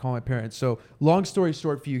embarrassing to have to call my parents. So long story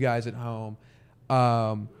short for you guys at home,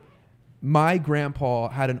 my grandpa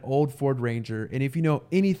had an old Ford Ranger, and if you know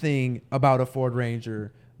anything about a Ford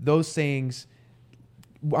Ranger, those things,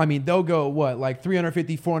 I mean, they'll go like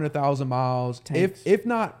 350, 400,000 miles, if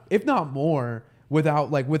not more, with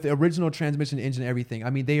the original transmission, engine, everything.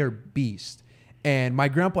 I mean, they are beast. And my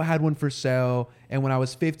grandpa had one for sale, and when I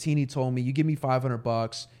was 15, he told me, "You give me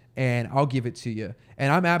 $500 and I'll give it to you."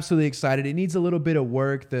 And I'm absolutely excited. It needs a little bit of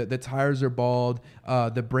work. The tires are bald,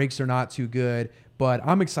 the brakes are not too good, but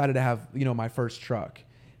I'm excited to have, you know, my first truck.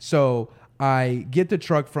 So I get the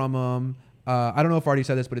truck from him. I don't know if I already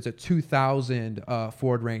said this, but it's a 2000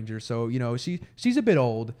 Ford Ranger. So, she's a bit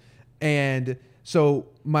old. And so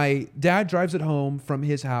my dad drives it home from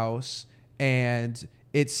his house, and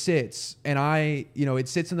it sits, and it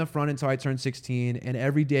sits in the front until I turn 16. And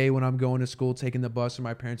every day when I'm going to school, taking the bus, or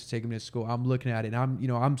my parents are taking me to school, I'm looking at it,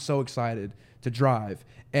 and I'm so excited to drive.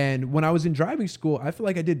 And when I was in driving school, I feel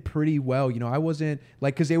like I did pretty well. I wasn't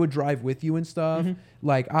like, cause they would drive with you and stuff. Mm-hmm.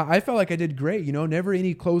 Like I felt like I did great, never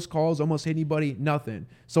any close calls, almost hit anybody, nothing.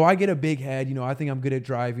 So I get a big head, I think I'm good at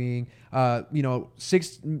driving. My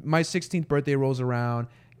 16th birthday rolls around,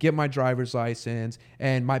 get my driver's license,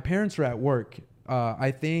 and my parents are at work.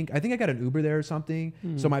 I think I got an Uber there or something.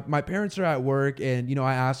 So my parents are at work, and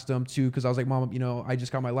I asked them to, because I was like, Mom, I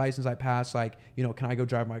just got my license, I passed, like, can I go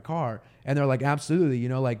drive my car? And they're like, absolutely,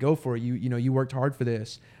 like, go for it. You worked hard for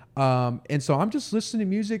this. And so I'm just listening to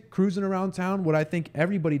music, cruising around town, what I think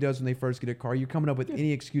everybody does when they first get a car. You're coming up with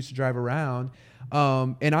any excuse to drive around.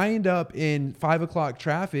 And I end up in 5 o'clock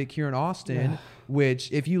traffic here in Austin,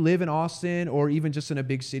 which if you live in Austin or even just in a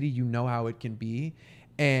big city, you know how it can be.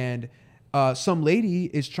 And some lady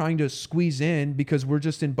is trying to squeeze in because we're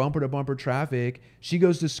just in bumper to bumper traffic. She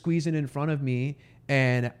goes to squeeze in front of me,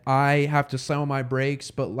 and I have to slam on my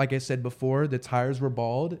brakes. But like I said before, the tires were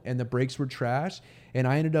bald and the brakes were trash. And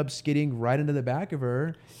I ended up skidding right into the back of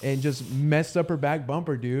her and just messed up her back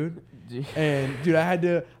bumper, dude. And dude, I had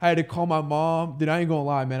to call my mom. Dude, I ain't gonna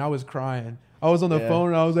lie, man. I was crying. I was on the phone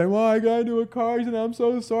and I was like, well, I got into a car accident. I'm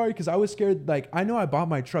so sorry. Cause I was scared. Like, I know I bought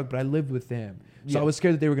my truck, but I lived with them. So I was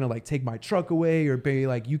scared that they were going to like take my truck away or be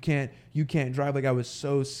like, you can't drive. Like, I was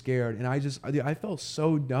so scared. And I felt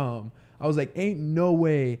so dumb. I was like, ain't no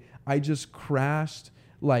way I just crashed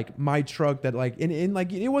like my truck that like, and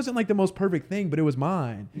like, it wasn't like the most perfect thing, but it was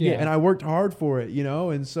mine. Yeah. And I worked hard for it,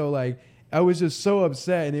 And so like, I was just so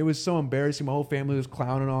upset, and it was so embarrassing. My whole family was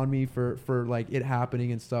clowning on me for like it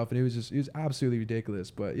happening and stuff. And it was absolutely ridiculous.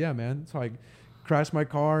 But yeah, man, it's like crashed my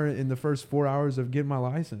car in the first 4 hours of getting my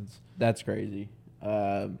license. That's crazy.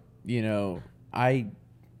 That's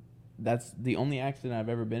the only accident I've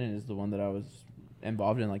ever been in is the one that I was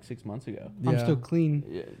involved in like 6 months ago. I'm still clean.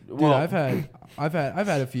 Yeah. Well, dude, I've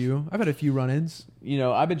had a few run-ins.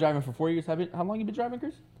 I've been driving for 4 years. How long you been driving,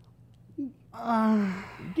 Chris?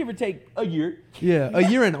 Give or take a year. Yeah, a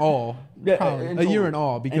year in all. A year in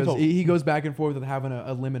all, because he goes back and forth with having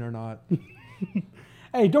a limit or not.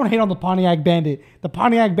 Hey, don't hate on the Pontiac Bandit. The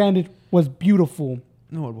Pontiac Bandit was beautiful.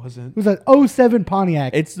 No, it wasn't. It was an 07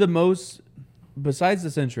 Pontiac. It's the most, besides the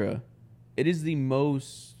Sentra, it is the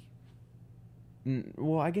most,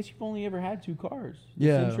 well, I guess you've only ever had two cars. The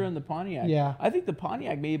Sentra and the Pontiac. Yeah. I think the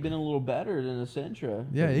Pontiac may have been a little better than the Sentra.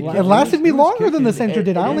 Yeah. It lasted me longer than the Sentra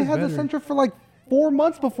did. I only had the Sentra for like 4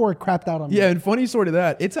 months before it crapped out on me. Yeah, and funny sort of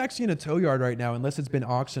that. It's actually in a tow yard right now, unless it's been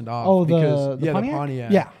auctioned off. Oh, the Pontiac?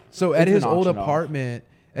 Pontiac. Yeah. So at his old apartment,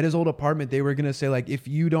 they were gonna say like, if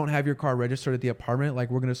you don't have your car registered at the apartment, like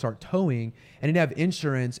we're gonna start towing, and he'd have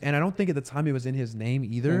insurance. And I don't think at the time it was in his name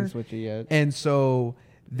either. Didn't switch it yet. And so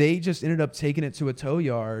they just ended up taking it to a tow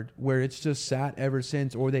yard where it's just sat ever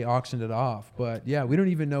since, or they auctioned it off. But yeah, we don't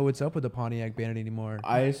even know what's up with the Pontiac Bandit anymore.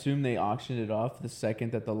 I assume they auctioned it off the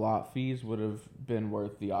second that the lot fees would have been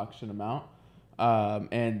worth the auction amount.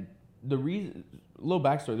 And the reason, little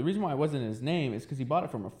backstory, the reason why it wasn't in his name is because he bought it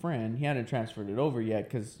from a friend. He hadn't transferred it over yet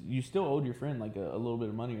because you still owed your friend like a little bit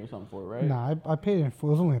of money or something for it, right? Nah, I paid it in full.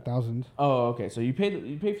 It was only $1,000. Oh, okay. So you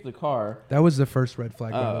paid for the car. That was the first red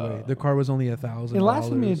flag, by the way. The car was only $1,000. It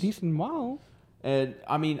lasted me a decent while. And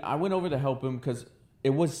I mean, I went over to help him because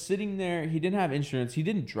it was sitting there. He didn't have insurance. He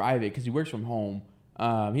didn't drive it because he works from home.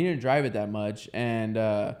 He didn't drive it that much. And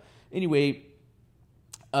anyway,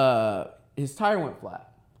 his tire went flat.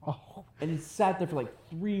 Oh. And it sat there for like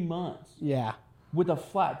 3 months. Yeah. With a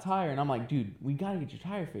flat tire. And I'm like, dude, we got to get your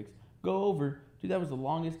tire fixed. Go over. Dude, that was the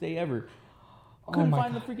longest day ever. Couldn't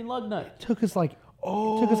find the freaking lug nut. It took us like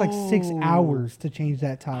 6 hours to change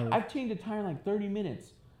that tire. I've changed a tire in like 30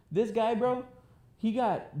 minutes. This guy, bro, he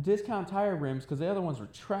got discount tire rims because the other ones were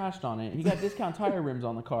trashed on it. He got discount tire rims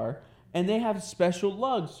on the car. And they have special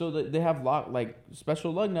lugs so that they have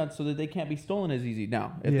special lug nuts so that they can't be stolen as easy.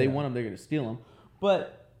 Now, if they want them, they're going to steal them.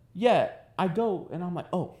 But yeah, I go and I'm like,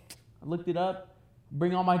 oh, I looked it up,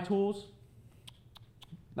 bring all my tools.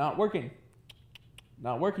 Not working.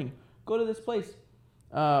 Go to this place.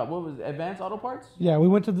 What was it? Advanced Auto Parts? Yeah, we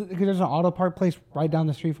went to because there's an auto part place right down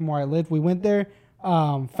the street from where I live. We went there,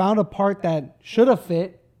 found a part that should have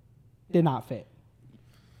fit, did not fit.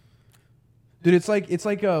 Dude, it's like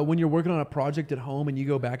when you're working on a project at home and you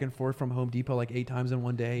go back and forth from Home Depot like 8 times in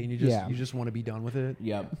one day, and you just want to be done with it.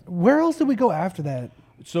 Yep. Where else did we go after that?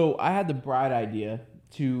 So I had the bright idea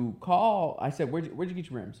to call. I said, where'd you get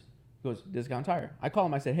your rims? He goes, Discount Tire. I call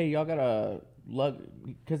him. I said, hey, y'all got a lug,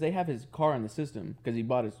 because they have his car in the system because he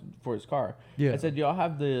bought it for his car. Yeah. I said, y'all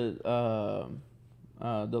have the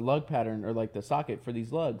lug pattern or like the socket for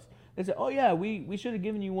these lugs? They said, oh yeah, we should have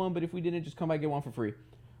given you one, but if we didn't, just come by and get one for free.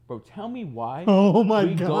 Bro, tell me why. Oh my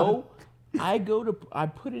God. I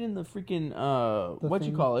put it in the freaking what you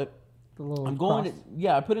thing? call it? The little I'm going cross.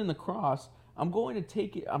 I put it in the cross. I'm going to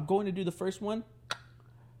take it. I'm going to do the first one.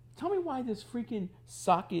 Tell me why this freaking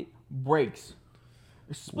socket breaks.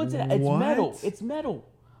 It splits it. It's What? metal. It's metal.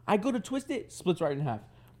 I go to twist it, splits right in half.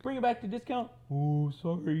 Bring it back to discount. Oh,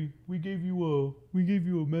 sorry. We gave you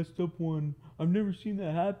a messed up one. I've never seen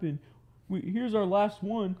that happen. Here's our last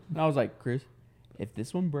one. And I was like, Chris, if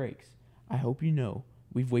this one breaks, I hope you know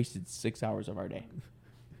we've wasted 6 hours of our day.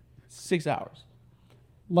 6 hours.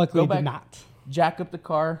 Luckily, Go it did back. not. Jack up the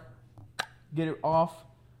car, get it off.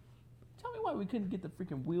 Tell me why we couldn't get the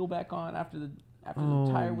freaking wheel back on after the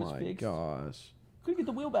tire was fixed. Oh my gosh. Couldn't get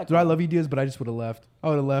the wheel back Dude, on. I love you, Diaz, but I just would have left. I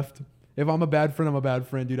would have left. If I'm a bad friend, I'm a bad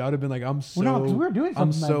friend, dude. I would have been like, I'm so. Well, no, 'cause we were doing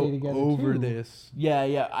I'm something that so day together, over too. this.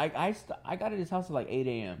 Yeah. I got at his house at like 8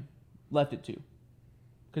 a.m. Left at 2.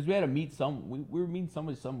 Because we had to meet we were meeting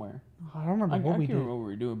somebody somewhere. I don't remember I what we can't did. remember what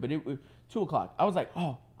we were doing, but it was 2 o'clock. I was like,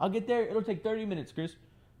 oh, I'll get there. It'll take 30 minutes, Chris.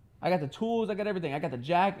 I got the tools. I got everything. I got the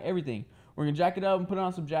jack, everything. We're going to jack it up and put it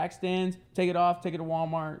on some jack stands, take it off, take it to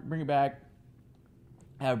Walmart, bring it back,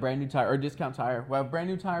 have a brand new tire or discount tire. We'll have a brand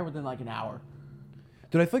new tire within like an hour.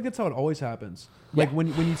 Dude, I feel like that's how it always happens. Like Yeah.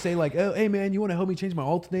 when you say like, oh, hey man, you want to help me change my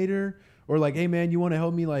alternator, or like, hey man, you want to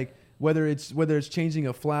help me like whether it's changing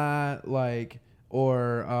a flat like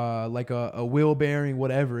or like a wheel bearing,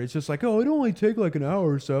 whatever. It's just like, oh, it'll only take like an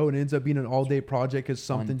hour or so, and it ends up being an all day project because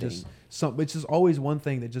something just it's just always one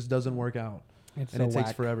thing that just doesn't work out, It's and so it takes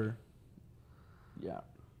whack. forever. Yeah.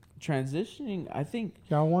 Transitioning, I think.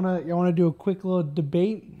 Y'all wanna do a quick little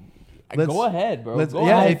debate? Go ahead, bro. Go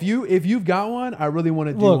yeah, ahead. if you've got one, I really want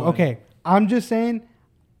to do Look, one. okay. I'm just saying.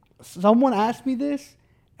 Someone asked me this,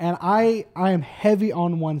 and I am heavy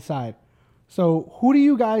on one side. So who do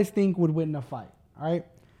you guys think would win a fight? All right,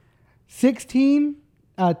 16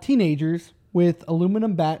 teenagers with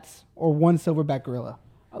aluminum bats or one silverback gorilla.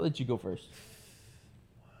 I'll let you go first.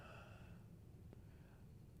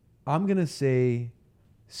 I'm gonna say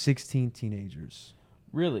 16 teenagers.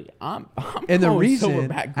 Really, I'm And the going reason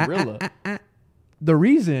silverback gorilla. the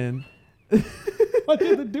reason Why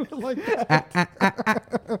did they do it like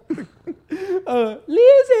that?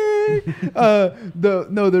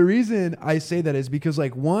 the reason I say that is because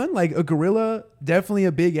like one, like a gorilla, definitely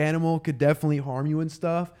a big animal, could definitely harm you and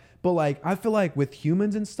stuff. But like I feel like with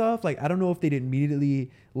humans and stuff, like I don't know if they'd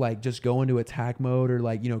immediately like just go into attack mode or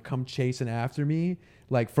like, you know, come chasing after me,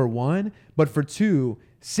 like for one. But for two,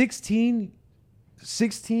 16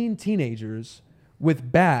 teenagers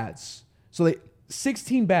with bats. So like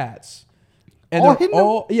 16 bats. And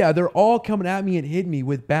they're all coming at me and hitting me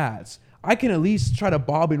with bats. I can at least try to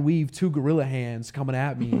bob and weave two gorilla hands coming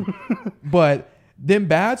at me. But them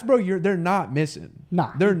bats, bro, they're not missing.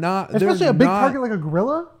 Nah. They're not. Especially a big target like a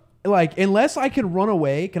gorilla. Like, unless I can run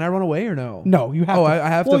away. Can I run away or no? No, you have to. I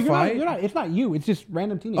have to fight? You're not. It's not you. It's just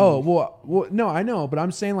random teenagers. Oh, well, no, I know. But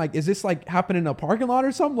I'm saying, like, is this, like, happening in a parking lot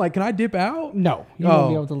or something? Like, can I dip out? No, you won't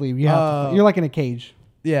be able to leave. You have to fight. You're like in a cage.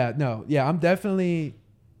 Yeah, no. Yeah, I'm definitely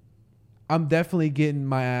getting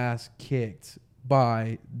my ass kicked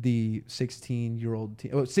by the 16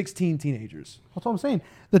 teenagers. That's what I'm saying.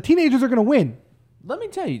 The teenagers are going to win. Let me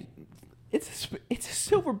tell you, it's a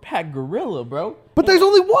silverback gorilla, bro. But there's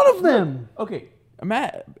only one of them. Okay,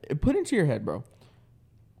 Matt, put into your head, bro.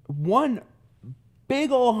 One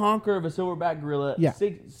big old honker of a silverback gorilla. Yeah.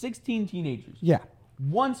 16 teenagers. Yeah.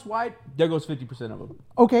 One swipe, there goes 50% of them.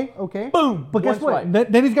 Okay. Boom. But guess One what? swipe.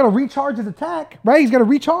 Then he's got to recharge his attack, right? He's got to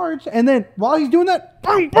recharge. And then while he's doing that,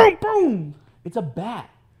 boom, boom, boom. It's a bat.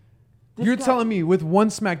 This You're guy- telling me with one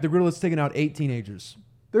smack, the gorilla's taking out 8 teenagers.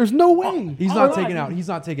 There's no way. He's not taking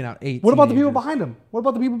out 8. What about the people teenagers.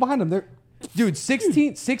 behind him? They're Dude,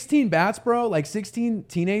 16 bats, bro. Like 16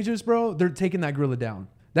 teenagers, bro. They're taking that gorilla down.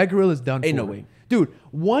 That gorilla's done. Ain't for. no way. Dude,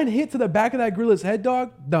 one hit to the back of that gorilla's head,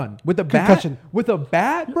 dog. Done. With a Concussion. bat. With a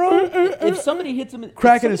bat, bro. If somebody hits him,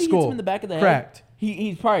 Crack in his hits skull. him in the back of the Cracked. head,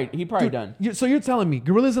 he's probably Dude, done. So you're telling me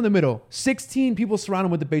gorilla's in the middle. 16 people surround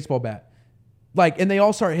him with the baseball bat. Like, and they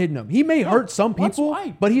all start hitting him. He may hurt some one people,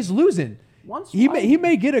 swipe. but he's losing. One He swipe.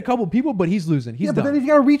 may get a couple people, but he's losing. He's but done. then he's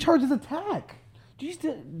got to recharge his attack.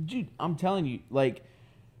 Dude, I'm telling you, like,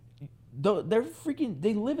 they're freaking.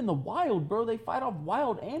 They live in the wild, bro. They fight off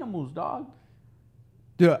wild animals, dog.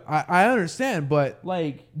 Dude, I understand, but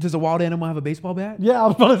Like, does a wild animal have a baseball bat? Yeah, I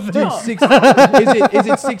was about to say. Dude, is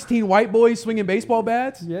it 16 white boys swinging baseball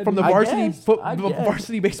bats Yeah, from the dude.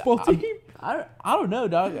 varsity baseball team? I don't know,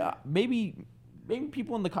 dog. Maybe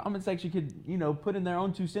people in the comment section could, put in their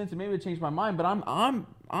own 2 cents and maybe it change my mind. But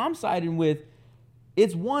I'm siding with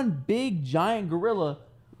it's one big giant gorilla.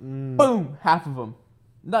 Boom, half of them.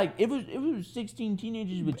 Like if it was 16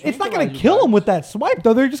 teenagers with It's not gonna kill them with that swipe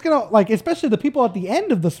though. They're just gonna especially the people at the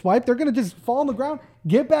end of the swipe. They're gonna just fall on the ground,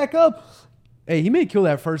 get back up. Hey, he may kill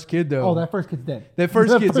that first kid though. Oh, that first kid's dead. That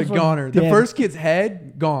first kid's a one's goner. The dead. first kid's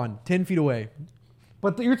head gone, 10 feet away.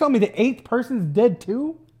 But you're telling me the 8th person's dead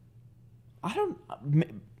too?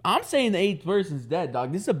 I'm saying the 8th person's dead,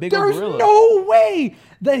 dog. This is a big old There's gorilla. no way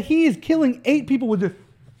that he is killing 8 people with this.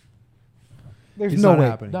 There's It's no not way.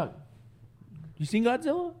 happening. Dog, you seen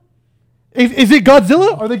Godzilla? Is it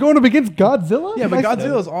Godzilla? Are they going up against Godzilla? Yeah, but Like-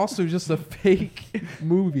 Godzilla is also just a fake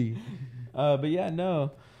movie. But yeah,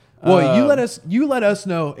 no. Well, you let us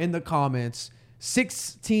know in the comments.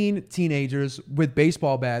 16 teenagers with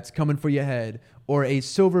baseball bats coming for your head, or a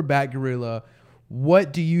silverback gorilla.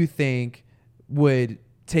 What do you think would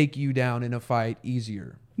take you down in a fight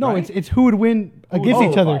easier? No, right? it's who would win against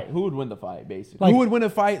each other. Who would win the fight, basically? Like- who would win a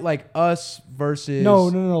fight, like us versus? No,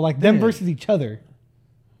 like them them. versus each other.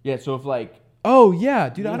 Yeah, so if Oh yeah,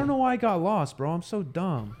 dude. I don't know why I got lost, bro. I'm so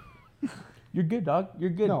dumb. you're good, dog. You're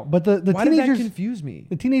good. No, but the Why did that teenagers, confuse me?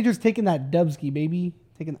 the teenagers taking that Dubsky baby,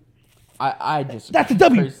 taking. I just That's a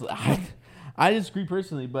W. I disagree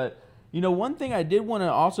personally, but one thing I did want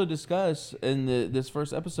to also discuss in this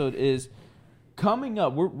first episode is coming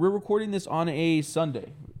up. We're recording this on a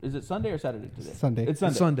Sunday. Is it Sunday or Saturday today? Sunday. It's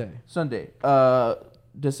Sunday. It's Sunday. Sunday.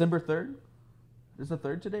 December 3rd. Is the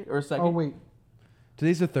 3rd today or 2nd? Oh wait,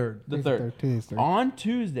 Today's the 3rd. the Today's 3rd. Today's the 3rd. On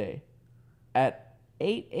Tuesday at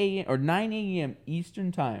 8 a.m. or 9 a.m.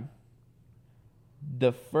 Eastern time,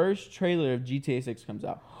 the first trailer of GTA 6 comes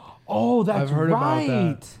out. Oh, that's I've heard about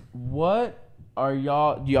that. What are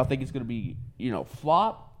y'all? Do y'all think it's gonna be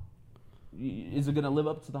flop? Is it gonna live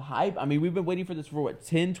up to the hype? I mean, we've been waiting for this for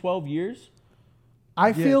 10, 12 years.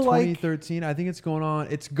 I feel like 2013. I think it's going on.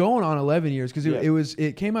 It's going on 11 years because Yeah.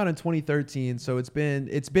 it came out in 2013, so it's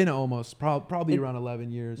been almost probably around 11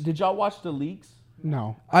 years. Did y'all watch the leaks?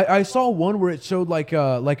 no. I saw one where it showed like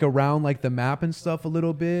around like the map and stuff a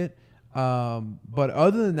little bit. But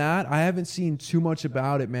other than that, I haven't seen too much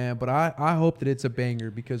about it, man. But I hope that it's a banger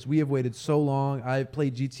because we have waited so long. I've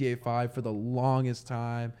played GTA 5 for the longest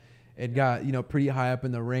time. It got pretty high up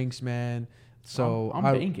in the ranks, man. So I'm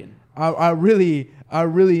banking. I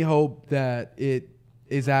really hope that it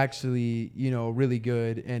is actually really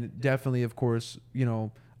good, and definitely, of course,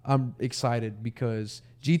 I'm excited because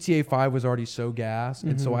GTA 5 was already so gas,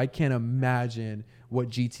 and so I can't imagine what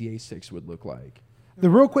GTA 6 would look like. The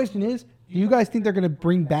real question is, do you guys think they're going to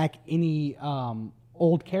bring back any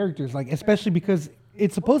old characters, like especially because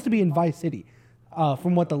it's supposed to be in Vice City,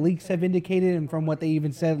 from what the leaks have indicated and from what they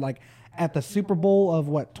even said, like at the Super Bowl of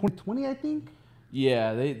 2020, I think.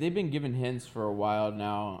 Yeah, they've been giving hints for a while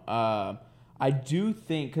now. I do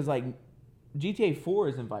think because GTA 4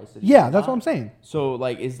 is in Vice City. Yeah, that's what I'm saying. So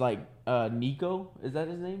is Nico? Is that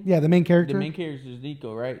his name? Yeah, the main character. The main character is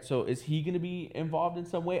Nico, right? So is he going to be involved in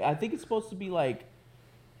some way? I think it's supposed to be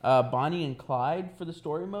Bonnie and Clyde for the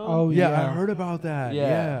story mode. Oh, Yeah, yeah. I heard about that.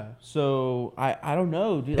 Yeah. So I don't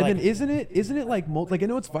know, dude. And then isn't it like I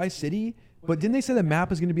know it's Vice City, but didn't they say the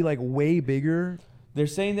map is going to be like way bigger? they're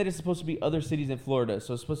saying that it's supposed to be other cities in Florida.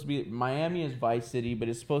 So it's supposed to be Miami is Vice City, but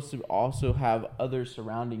it's supposed to also have other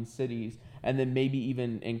surrounding cities, and then maybe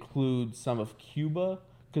even include some of Cuba.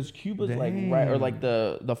 Because Cuba's right, or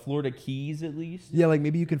the Florida Keys at least. Yeah, like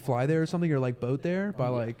maybe you can fly there or something, or like boat there by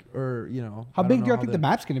How big do you think the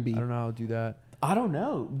map's going to be? I don't know how to do that. I don't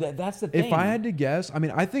know. That's the thing. If I had to guess, I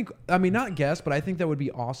mean not guess, but I think that would be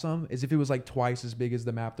awesome is if it was like twice as big as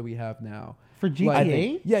the map that we have now. For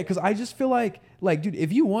GTA? Yeah, because I just feel like, dude,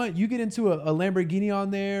 if you want, you get into a Lamborghini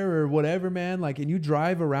on there or whatever, man, and you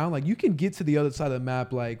drive around, you can get to the other side of the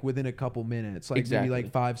map, within a couple minutes, Exactly. maybe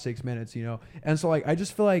 5-6 minutes, And so, I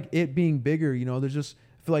just feel like it being bigger, there's just,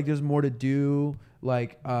 I feel like there's more to do,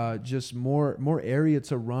 just more area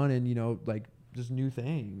to run and, just new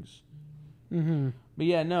things. Mm-hmm. But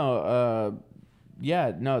yeah,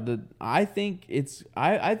 I think it's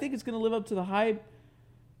going to live up to the hype.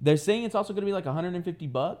 They're saying it's also going to be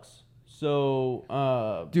 $150.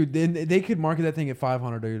 So, dude, then they could market that thing at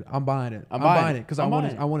 500, dude. I'm buying it. I'm buying it because I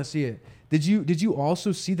want to see it. Did you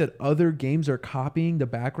also see that other games are copying the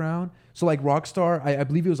background? So like Rockstar, I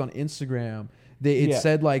believe it was on Instagram. It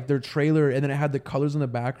said like their trailer, and then it had the colors in the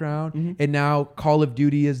background. And now Call of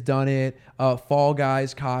Duty has done it. Fall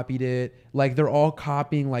Guys copied it. Like they're all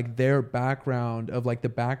copying like their background of like the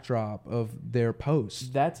backdrop of their posts.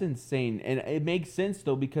 That's insane, and it makes sense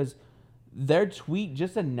though because their tweet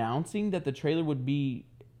just announcing that the trailer would be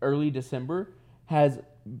early December has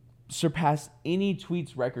surpassed any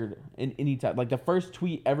tweet's record in any time. Like the first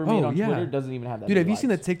tweet ever made on Twitter doesn't even have that. Dude, have you seen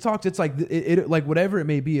the TikToks? It's like it like whatever it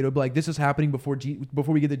may be. It'll be like this is happening before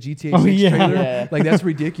we get the GTA 6 trailer. Yeah. Like that's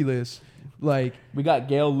ridiculous. Like we got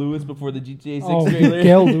Gail Lewis before the GTA 6 trailer.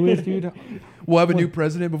 Gail Lewis, dude. We'll have a new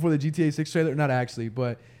president before the GTA 6 trailer. Not actually,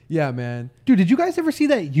 but yeah, man. Dude, did you guys ever see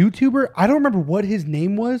that YouTuber? I don't remember what his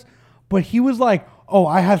name was, but he was like, "Oh,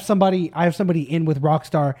 I have somebody in with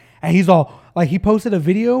Rockstar," and he's all like, he posted a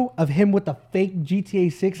video of him with the fake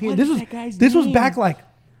GTA 6 game. This was back like,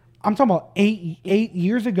 I'm talking about eight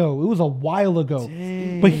years ago. It was a while ago.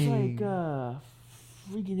 Dang. But It's like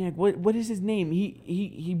freaking heck. What is his name?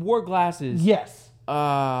 He wore glasses. yes.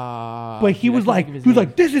 But he was like,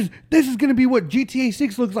 this is gonna be what GTA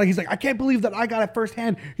 6 looks like. He's like, I can't believe that I got it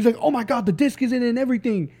firsthand. He's like, oh my god, the disc is in it and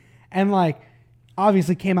everything, and like,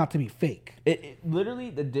 obviously came out to be fake. It literally,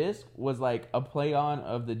 the disc was like a play on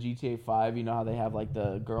of the GTA 5. You know how they have like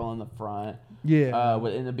the girl in the front, in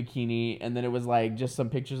the bikini, and then it was like just some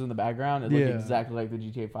pictures in the background. It looked exactly like the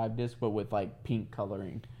GTA 5 disc, but with like pink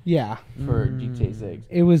coloring. Yeah, for GTA 6.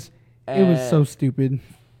 It was so stupid.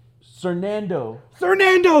 Fernando.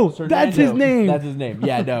 That's his name. That's his name.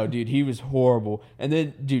 Yeah, no, dude, he was horrible. And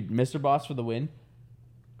then, dude, Mr. Boss for the win.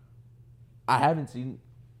 I haven't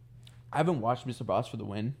watched Mr. Boss for the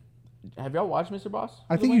win. Have y'all watched Mr. Boss?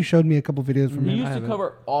 I think you showed me a couple videos from him. He him. used to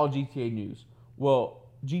cover all GTA news. Well,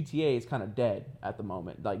 GTA is kind of dead at the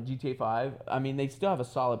moment. Like GTA 5, I mean, they still have a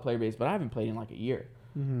solid player base, but I haven't played in like a year.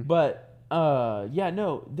 But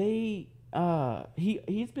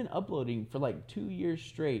he's been uploading for like 2 years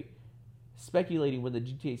straight, speculating when the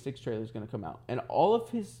GTA 6 trailer is going to come out, and all of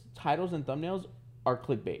his titles and thumbnails are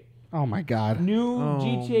clickbait. Oh my god! New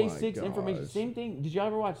GTA 6 information. Same thing. Did y'all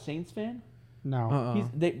ever watch Saints Fan? No.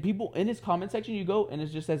 People in his comment section, you go and it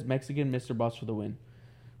just says Mexican Mr. Boss for the win.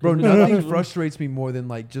 Bro, nothing frustrates me more than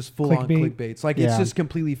like just full on clickbaits. Like it's just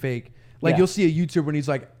completely fake. Like you'll see a YouTuber and he's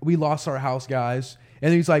like, "We lost our house, guys,"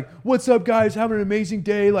 and then he's like, "What's up, guys? Having an amazing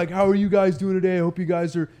day. Like, how are you guys doing today? I hope you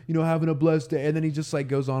guys are, having a blessed day." And then he just like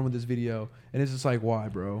goes on with this video, and it's just like, why,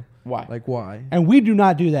 bro? Why? Like, why? And we do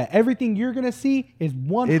not do that. Everything you're gonna see is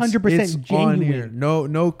 100% genuine. On here.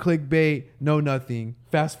 No clickbait. No nothing.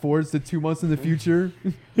 Fast forwards to 2 months in the future.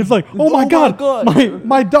 It's like, oh my god,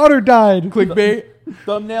 my daughter died. Clickbait.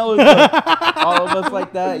 Thumbnail is like, all of us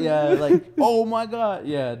like that. Yeah, like, oh my god.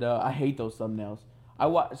 Yeah, no, I hate those thumbnails. I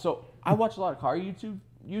watch a lot of car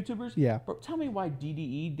YouTubers. Yeah. Bro, tell me why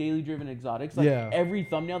DDE, Daily Driven Exotics, like every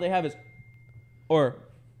thumbnail they have is, or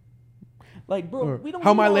like, bro, we don't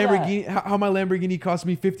how need my all Lamborghini that. how my Lamborghini cost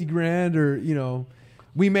me $50,000, or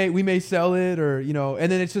we may sell it, or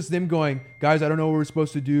and then it's just them going, guys, I don't know what we're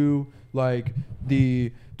supposed to do. Like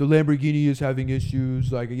the Lamborghini is having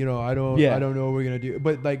issues. Like I don't know what we're gonna do.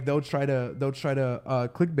 But like they'll try to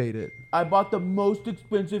clickbait it. I bought the most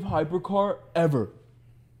expensive hypercar ever.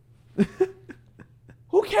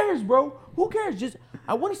 Who cares, bro? Who cares? Just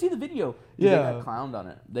I want to see the video. They got clowned on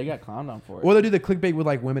it. They got clowned on for it. Or they'll do the clickbait with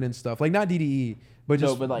like women and stuff. Like not DDE, but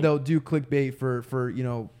just they'll do clickbait for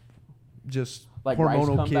just like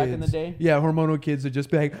hormonal Rice kids. Back in the day. Yeah, hormonal kids that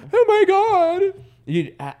just be like, oh my god.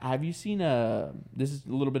 Dude, have you seen this is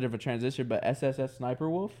a little bit of a transition, but SSS Sniper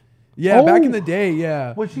Wolf? Yeah, back in the day,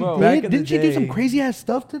 yeah. What she did? Didn't she do some crazy ass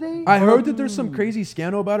stuff today? I heard that there's some crazy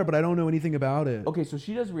scandal about it, but I don't know anything about it. Okay, so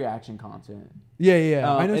she does reaction content.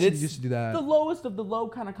 Yeah. I know she used to do that. The lowest of the low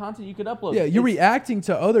kind of content you could upload. Yeah, you're reacting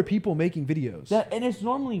to other people making videos. And it's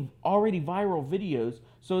normally already viral videos,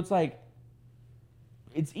 so it's like,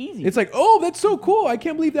 it's easy. It's like, oh, that's so cool. I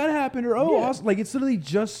can't believe that happened. Or, oh, awesome. Like, it's literally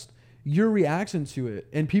just your reaction to it.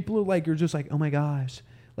 And people are like, you're just like, oh my gosh.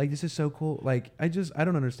 Like, this is so cool. Like, I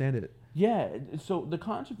don't understand it. Yeah. So the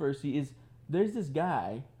controversy is there's this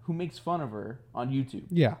guy who makes fun of her on YouTube.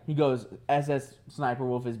 Yeah. He goes, SS Sniper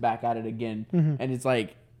Wolf is back at it again. And it's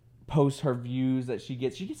like, posts her views that she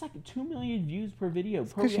gets. She gets like 2 million views per video,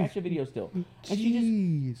 per reaction video still.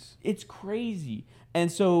 And it's crazy.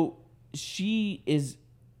 And so she is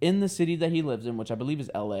in the city that he lives in, which I believe is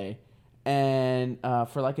LA. And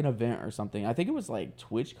for like an event or something. I think it was like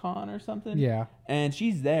TwitchCon or something. Yeah. And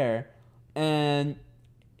she's there, and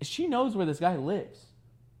she knows where this guy lives.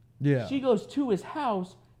 Yeah. She goes to his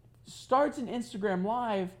house, starts an Instagram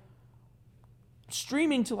live,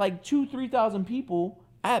 streaming to like 2,000-3,000 people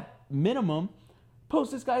at minimum,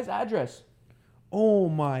 posts this guy's address. Oh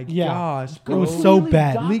my gosh, It bro. was so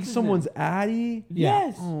bad. doxes Leak him. someone's Addy? Yeah.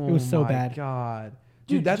 Yes. Oh It was so my bad. God.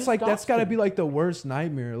 Dude, Dude, that's just like that's doxed got to him. be like the worst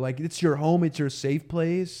nightmare. Like it's your home, it's your safe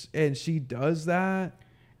place, and she does that.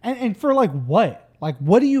 And for like what? Like,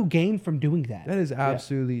 what do you gain from doing that? That is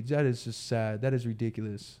absolutely that is just sad. That is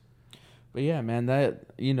ridiculous. But yeah, man, that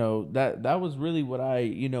was really what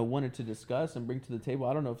I, wanted to discuss and bring to the table.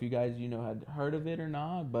 I don't know if you guys, had heard of it or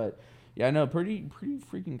not, but yeah, I know pretty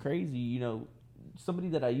freaking crazy. Somebody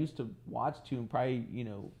that I used to watch to and probably,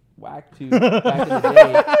 whack to back in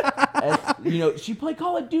the day. She played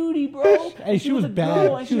Call of Duty, bro. Hey, she was a bad.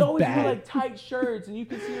 girl, and She she was always bad. wore like tight shirts, and you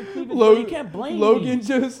can see her cleavage. So you can't blame me.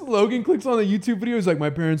 Logan clicks on the YouTube video. He's like, my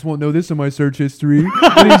parents won't know this in my search history.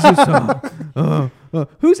 And he's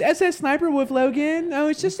just, who's SS Sniper Wolf, Logan? Oh,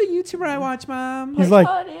 it's just a YouTuber I watch, Mom. He's Play like-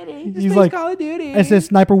 Call of Duty. He's like, Call of Duty. SS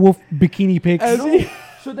Sniper Wolf bikini pics.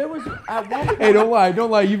 So there was at one point. Hey, don't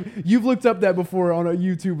lie. You've looked up that before on a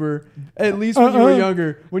YouTuber. At least when you were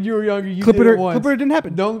younger. When you were younger, you did it once. Clipper didn't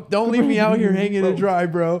happen. Don't leave me out here hanging to dry,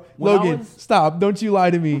 bro. When I Logan, was- stop. Don't you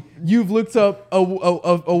lie to me. You've looked up a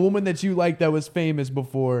woman that you liked that was famous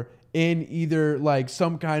before in either like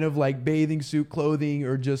some kind of like bathing suit clothing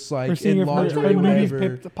or just like Or seeing in her lingerie or movies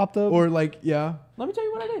whatever. popped up. Or like, yeah. Let me tell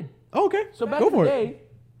you what I did. Oh, okay. So back Go in the for it. day,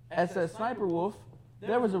 SS Sniper Wolf,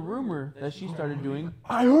 there was a rumor that she started doing,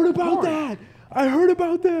 I heard about porn. that. I heard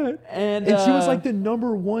about that. and And she was like the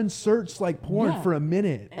 #1 search like porn yeah. for a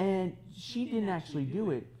minute. and she didn't actually do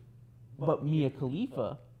it, but Mia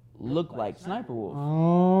Khalifa looked like Sniper Wolf.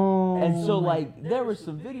 Oh. And so, like, there were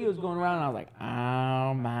some videos going around, and I was like,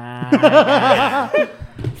 oh my God.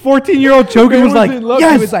 14-year-old Chogan was like,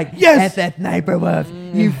 yes, he was like, yes. that Sniper Wolf.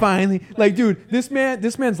 You finally, like, dude, this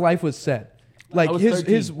man's life was set. Like I was his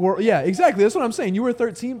 13. world, yeah, exactly. That's what I'm saying. You were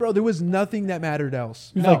 13, bro. There was nothing that mattered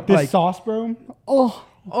else. He was like, this sauce, bro. Oh.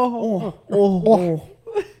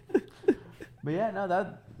 But yeah, no,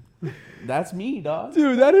 that's me, dog.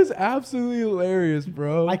 Dude, that is absolutely hilarious,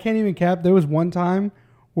 bro. I can't even cap. There was one time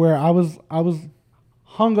where I was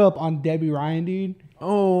hung up on Debbie Ryan, dude.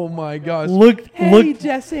 Oh my gosh. Looked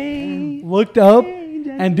Jesse. looked up, Hey,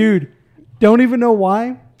 Jesse. and dude, don't even know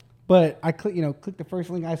why, but I clicked the first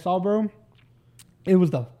link I saw, bro. It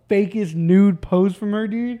was the fakest nude pose from her,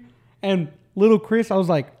 dude. And little Chris, I was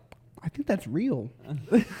like, I think that's real.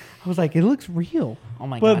 I was like, it looks real. Oh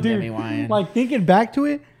my But God, dude, Debbie Ryan. like thinking back to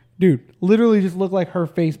it, dude, literally just looked like her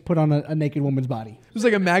face put on a naked woman's body. It was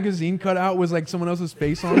like a magazine cutout with like someone else's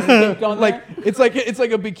face on it. Like it's like a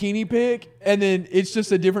bikini pic, and then it's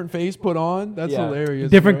just a different face put on. That's Yeah. hilarious.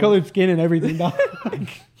 Different bro. colored skin and everything, dog.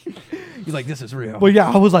 He's like, this is real. But yeah,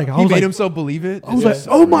 I was like, He made himself believe it. I was like,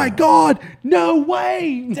 oh my God, no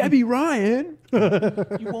way. Debbie Ryan.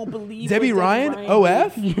 You won't believe Debbie what Ryan? did.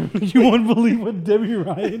 OF? You won't believe what Debbie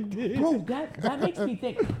Ryan did. Bro, that makes me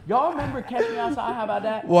think. Y'all remember Catch Me Outside? How about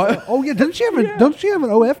that? What? Oh yeah, doesn't she have an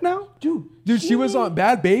OF now? Dude, Dude, she was on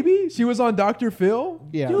Bad Baby. She was on Dr. Phil.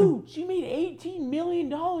 Yeah. Dude, she made $18 million.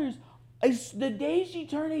 The day she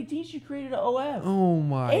turned 18, she created an OF. Oh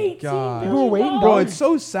my 18 god. million waiting, dollars. Bro, it's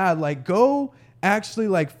so sad. Like, go actually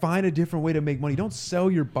like find a different way to make money. Don't sell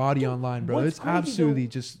your body online, bro. what's It's crazy, absolutely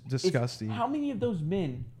though, just It's disgusting. How many of those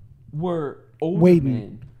men were older Waiting.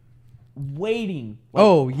 men? Waiting.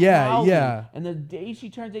 Oh, yeah, prowling. yeah. And the day she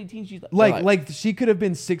turns 18, she's Like she could have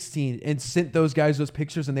been 16 and sent those guys those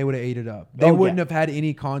pictures and they would have ate it up. They Oh, wouldn't yeah. have had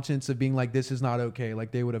any conscience of being like, this is not okay.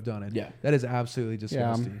 Like they would have done it. Yeah. That is absolutely Yeah.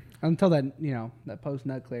 disgusting. Until that post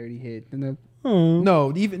nut clarity hit, and then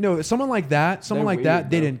No, someone like that, They're they weird,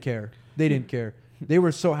 didn't bro. care. They didn't care. They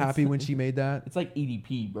were so happy when she made that. It's like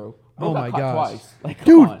EDP, bro. Oh got my caught gosh. Twice. Like, come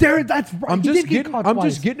dude, on. that's right. I'm He just did get getting caught I'm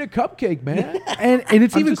twice. just getting a cupcake, man. and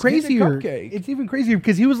it's I'm even just getting a crazier. cupcake. It's even crazier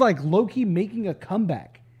because he was like low key making a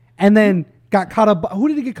comeback, and then got caught up. Who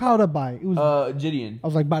did he get caught up by? It was. Gideon. I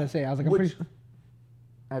was like about to say. I was like, I'm Which- pretty sure.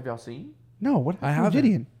 Have y'all seen? No, what I happened with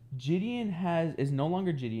haven't. Gideon? Gideon is no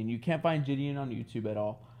longer Gideon. You can't find Gideon on YouTube at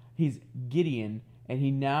all. He's Gideon, and he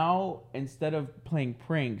now, instead of playing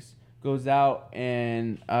pranks, goes out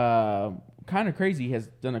and kind of crazy, has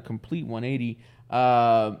done a complete 180,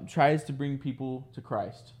 tries to bring people to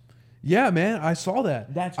Christ. Yeah, man, I saw that.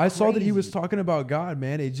 I saw that he was crazy. talking about God,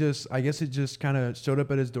 man. I guess it just kind of showed up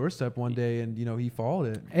at his doorstep one day, and he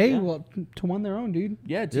followed it. Hey, Yeah. well, to one their own, dude.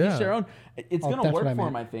 Yeah, to Yeah. each their own. It's Oh, gonna that's work what I for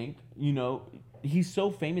him, meant. I think. He's so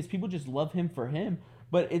famous, people just love him for him.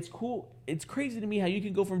 But it's cool. It's crazy to me how you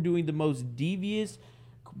can go from doing the most devious,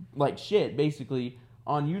 like shit, basically,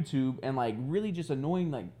 on YouTube and like really just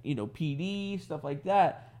annoying, like, you know, PD stuff like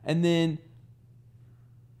that, and then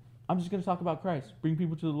I'm just gonna talk about Christ, bring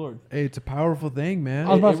people to the Lord. Hey, it's a powerful thing, man.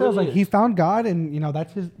 I was about to say, I was really like, is. he found God, and you know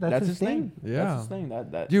that's his thing. Yeah. That's his thing.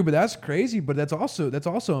 That Dude, but that's crazy. But that's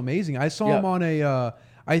also amazing. I saw Yeah. him on a,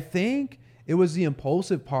 I think it was the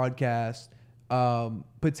Impulsive podcast,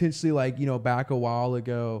 potentially like, you know, back a while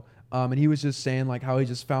ago. And he was just saying like how he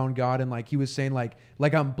just found God, and like he was saying like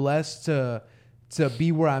I'm blessed to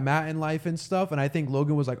be where I'm at in life and stuff. And I think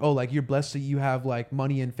Logan was like, oh, like you're blessed that you have like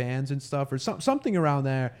money and fans and stuff, or something around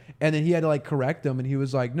there. And then he had to like correct him, and he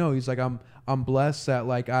was like, no, he's like, I'm blessed that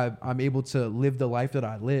like I'm able to live the life that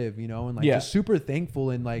I live, you know, and like just super thankful,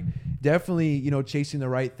 and like definitely, you know, chasing the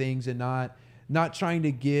right things and not trying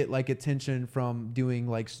to get like attention from doing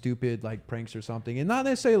like stupid like pranks or something. And not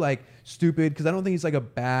necessarily like stupid, because I don't think he's like a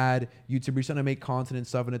bad YouTuber. He's trying to make content and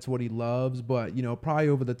stuff, and it's what he loves, but you know, probably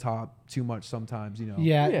over the top too much sometimes, you know.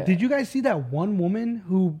 Yeah. Did you guys see that one woman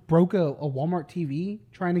who broke a Walmart TV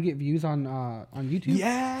trying to get views on YouTube?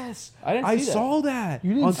 Yes, I didn't see that. saw that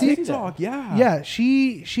You didn't on see TikTok. Yeah, Yeah,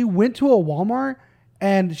 she went to a Walmart,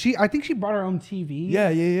 and I think she brought her own TV.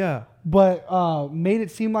 yeah. But made it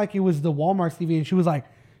seem like it was the Walmart TV, and she was like,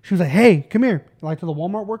 hey, come here, like to the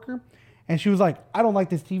Walmart worker, and she was like, I don't like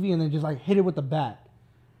this TV, and then just like hit it with the bat,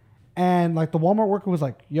 and like the Walmart worker was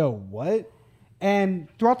like, yo, what? And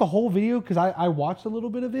throughout the whole video, because I watched a little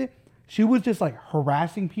bit of it, she was just like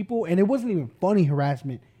harassing people, and it wasn't even funny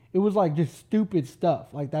harassment. It was like just stupid stuff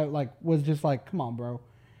like that, like was just like, come on, bro.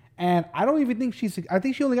 And I don't even think I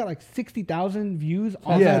think she only got like 60,000 views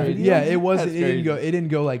on that video. Yeah, it wasn't. That's It didn't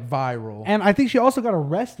go like viral. And I think she also got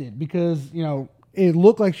arrested because, you know, it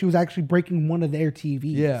looked like she was actually breaking one of their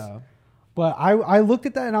TVs. Yeah. But I looked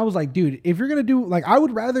at that and I was like, dude, if you're going to do, like, I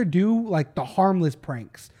would rather do like the harmless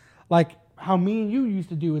pranks. Like how me and you used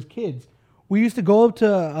to do as kids. We used to go up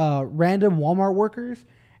to random Walmart workers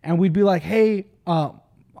and we'd be like, hey,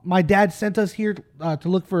 my dad sent us here to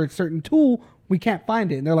look for a certain tool. We can't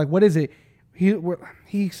find it. And they're like, what is it?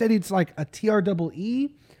 He said it's like a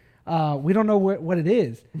TREE. We don't know what it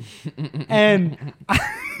is. And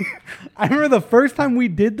I remember the first time we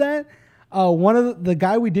did that, one of the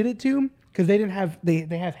guy we did it to, because they didn't have, they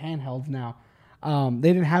have handhelds now.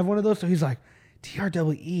 They didn't have one of those. So he's like,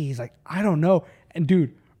 TREE. He's like, I don't know. And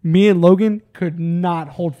dude, me and Logan could not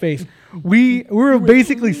hold face. We were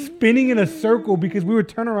basically spinning in a circle because we would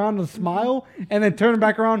turn around and smile and then turn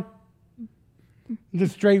back around.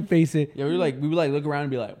 Just straight face it. Yeah, we would like look around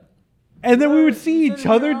and be like, And then we would see each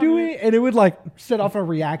other do it, and it would like set off a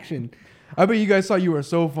reaction. I bet you guys thought you were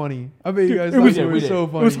so funny. I bet you guys it thought was- you were we did. so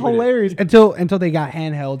It funny. was hilarious until they got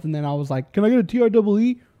handhelds, and then I was like, "Can I get a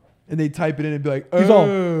TREE?" And they type it in and be like, He's all,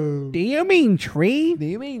 oh. "Do you mean tree?" Do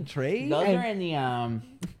you mean trade? those are in the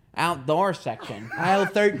outdoor section. Aisle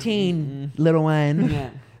 13, little one. Yeah.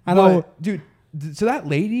 I know. But, dude, so that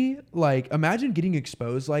lady, like, imagine getting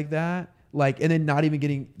exposed like that, like, and then not even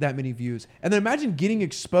getting that many views. And then imagine getting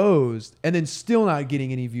exposed and then still not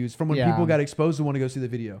getting any views from when Yeah. people got exposed and want to go see the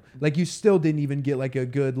video. Like, you still didn't even get, like, a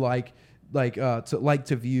good,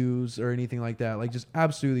 to views or anything like that. Like, just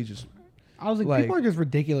absolutely just, I was like, Like, people are just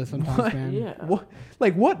ridiculous sometimes, what? man. Yeah.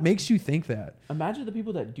 what makes you think that? Imagine the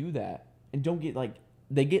people that do that and don't get like,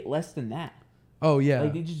 they get less than that. Oh, yeah.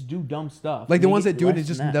 Like they just do dumb stuff. Like, and the they ones get that do it, less it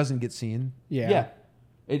just than that. doesn't get seen. Yeah.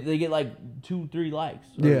 They get like 2-3 likes.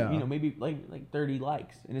 Or, Yeah. You know, maybe like 30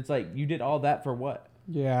 likes. And it's like, you did all that for what?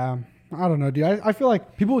 Yeah. I don't know, dude. I feel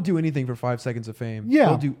like, People will do anything for 5 seconds of fame. Yeah.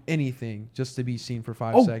 They'll do anything just to be seen for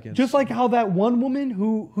 5 seconds. just like how that one woman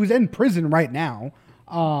who's in prison right now,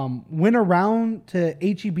 went around to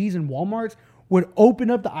HEBs and Walmarts, would open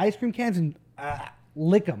up the ice cream cans and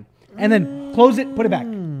lick them, and then close it, put it back.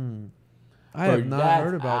 I have Bro, not that's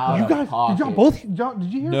heard out about You that. of guys,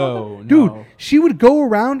 did you hear No, about that? Dude, no. she would go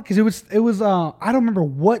around because it was I don't remember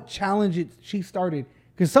what challenge she started,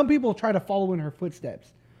 because some people try to follow in her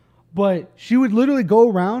footsteps, but she would literally go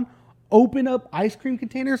around, open up ice cream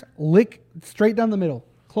containers, lick straight down the middle,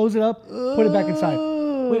 close it up, put it back inside.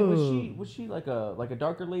 Wait, was she like a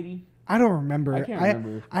darker lady? I don't remember. I can't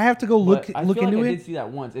remember. I have to go look But I look feel into like I it. did see that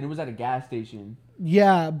once, and it was at a gas station.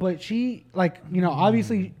 Yeah, but she, like, you know,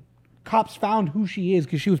 obviously cops found who she is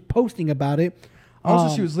because she was posting about it.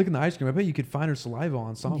 Also, she was licking the ice cream. I bet you could find her saliva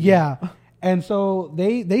on something. Yeah. And so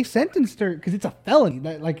they sentenced her because it's a felony.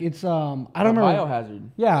 That, like, it's I don't remember. Biohazard.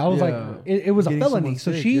 Yeah, I was Yeah. like, it was a Getting felony. someone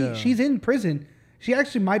So sick, yeah. she's in prison. She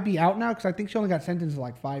actually might be out now because I think she only got sentenced to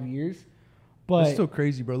like 5 years. But That's still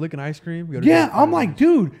crazy, bro. Licking ice cream. You gotta yeah, go I'm for it. like,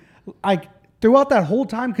 dude, like throughout that whole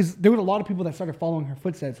time, because there was a lot of people that started following her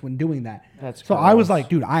footsteps when doing that. That's so I was gross. like,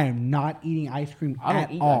 dude, I am not eating ice cream I don't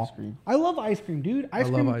at eat all. ice cream. I love ice cream, dude. I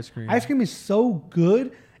love ice cream. Ice cream is so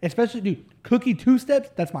good, especially, dude, cookie two steps.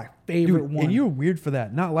 That's my favorite Dude, one. and you're weird for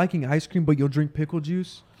that. Not liking ice cream, but you'll drink pickle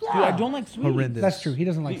juice. Dude, I don't like sweets. Horrendous. That's true. He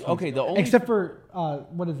doesn't like The- sweets. okay, the only- except for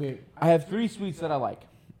what is it? I have 3 sweets that I like.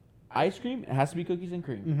 Ice cream, it has to be cookies and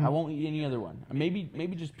cream. Mm-hmm. I won't eat any other one. Maybe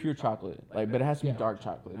just pure chocolate, like, but it has to be dark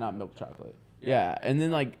chocolate, not milk chocolate. Yeah, and then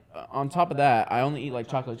like on top of that, I only eat like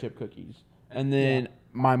chocolate chip cookies, and then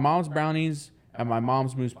my mom's brownies and my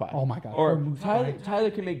mom's moose pie. Oh my God, her Or moose Tyler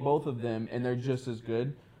can make both of them, and they're just as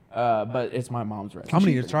good. But it's my mom's recipe. I'm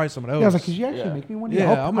gonna need to try some of those. Yeah, I was like, could you actually Yeah. make me one?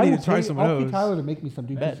 Yeah, I'll- I'm gonna I need will to try pay- some of I'll pay those. Tyler to make me some,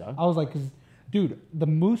 dude. 'cause Bet, dog. I was like, dude, the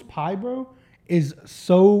moose pie, bro, is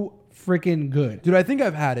so freaking good. Dude, I think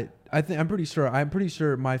I've had it. I'm pretty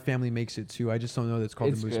sure my family makes it too. I just don't know that it's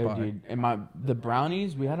called It's the moose good, pie. dude. And the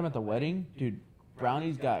brownies, we had them at the wedding, dude.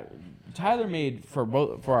 Brownies Tyler made for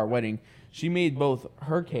our wedding. She made both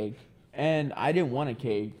her cake, and I didn't want a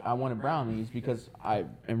cake. I wanted brownies because I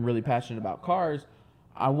am really passionate about cars.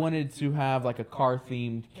 I wanted to have like a car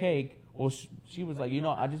themed cake. Well, she was like,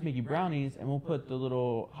 I'll just make you brownies, and we'll put the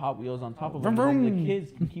little Hot Wheels on top of them. And then the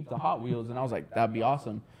kids can keep the Hot Wheels, and I was like, that'd be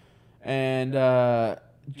awesome. And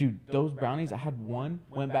dude, those brownies, I had one,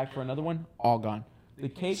 went back for another one, all gone. The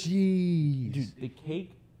cake, Jeez. dude, the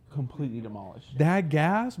cake completely demolished. That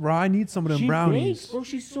gas, bro. I need some of them She brownies. bakes, bro.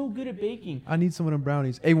 She's so good at baking. I need some of them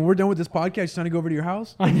brownies. Hey, when we're done with this podcast, you trying to go over to your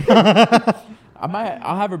house?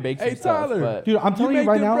 I'll have her bake some Hey, stuff. Tyler. But Dude, I'm telling you make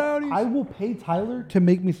right them now, brownies? I will pay Tyler to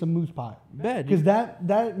make me some moose pie. Bet, Because dude.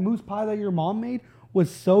 that moose pie that your mom made was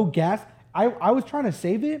so gas. I was trying to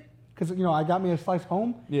save it because I got me a slice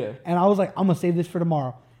home. Yeah. And I was like, I'm gonna save this for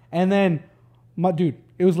tomorrow. And then,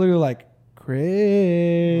 it was literally like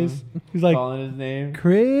Chris. He's like calling his name.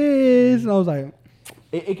 Chris, and I was like,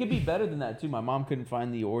 It could be better than that too. My mom couldn't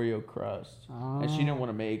find the Oreo crust, and she didn't want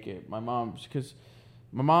to make it. My mom,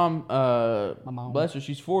 bless her,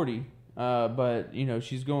 she's 40, but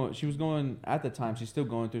she was going at the time. She's still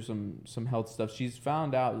going through some health stuff. She's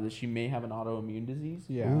found out that she may have an autoimmune disease.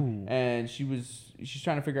 yeah. Ooh. And she's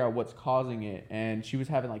trying to figure out what's causing it, and she was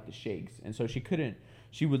having like the shakes, and so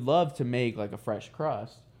she would love to make like a fresh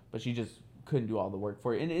crust, but she just couldn't do all the work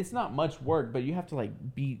for it. And it's not much work, but you have to like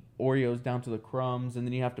beat Oreos down to the crumbs, and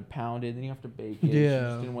then you have to pound it, then you have to bake it. She Yeah.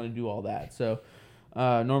 just didn't want to do all that. So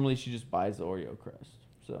normally she just buys the Oreo crust.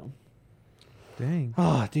 So Dang.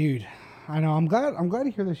 Oh, dude. I know. I'm glad to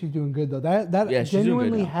hear that she's doing good though. That Yeah, she's doing good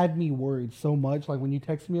genuinely now. had me worried so much. Like when you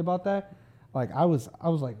texted me about that, like I was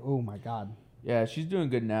like, oh my God. yeah, she's doing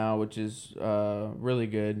good now, which is really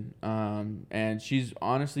good. And she's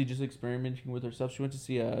honestly just experimenting with herself. She went to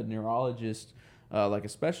see a neurologist, like a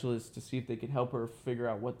specialist, to see if they could help her figure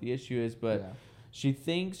out what the issue is. But Yeah. she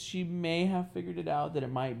thinks she may have figured it out, that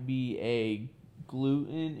it might be a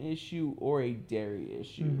gluten issue or a dairy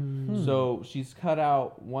issue. Mm-hmm. So she's cut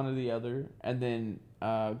out one or the other, and then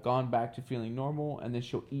gone back to feeling normal, and then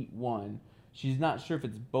she'll eat one. She's not sure if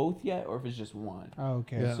it's both yet or if it's just one. Oh,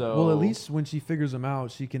 okay. Yeah. So- Well, at least when she figures them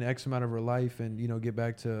out, she can X them out of her life and get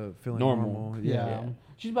back to feeling normal. Yeah.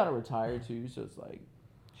 She's about to retire too, so it's like.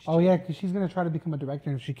 Oh yeah, because she's gonna try to become a director,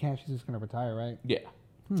 and if she can't, she's just gonna retire, right? Yeah.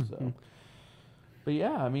 So. But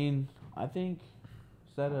yeah, I mean, I think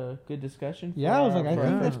is that a good discussion? Yeah, I was like, I for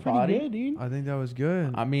think our that's first pretty potty? good, dude. I think that was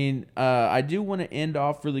good. I mean, I do want to end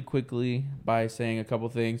off really quickly by saying a couple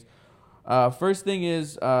things. First thing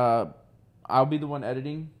is, I'll be the one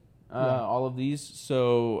editing all of these.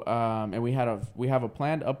 So, and we have a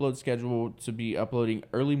planned upload schedule to be uploading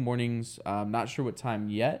early mornings. Not sure what time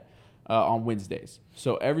yet. On Wednesdays.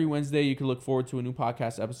 So every Wednesday you can look forward to a new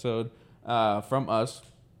podcast episode from us.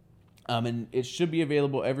 And it should be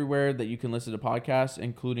available everywhere that you can listen to podcasts,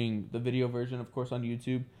 including the video version, of course, on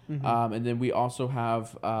YouTube. And then we also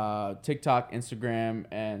have TikTok, Instagram,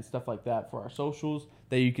 and stuff like that for our socials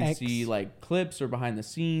that you can X. see like clips or behind the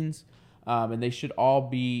scenes. And they should all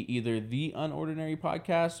be either the Unordinary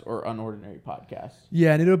Podcast or Unordinary Podcast.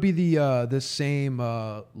 Yeah, and it'll be the same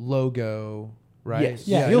logo, right? Yes.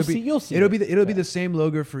 Yeah, it'll you'll see It'll it. be the same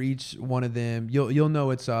logo for each one of them. You'll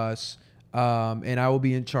know it's us. And I will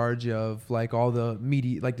be in charge of like all the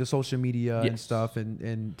media, like the social media and Yes. stuff,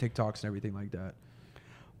 and TikToks and everything like that.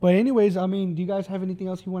 But anyways, I mean, do you guys have anything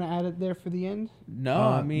else you want to add there for the end? No,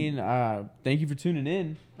 I mean, thank you for tuning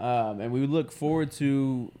in. And we look forward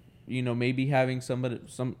to, maybe having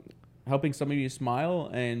helping somebody to smile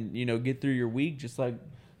and, get through your week, just like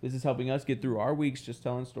this is helping us get through our weeks, just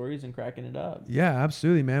telling stories and cracking it up. Yeah,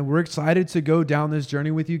 absolutely, man. We're excited to go down this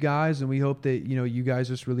journey with you guys, and we hope that, you know, you guys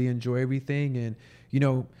just really enjoy everything. And, you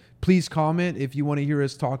know, please comment if you want to hear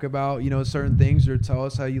us talk about, you know, certain things, or tell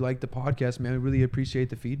us how you like the podcast, man. We really appreciate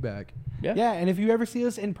the feedback. Yeah, and if you ever see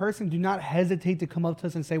us in person, do not hesitate to come up to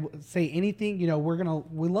us and say anything. You know,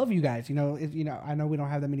 we love you guys. You know, I know we don't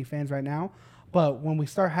have that many fans right now, but when we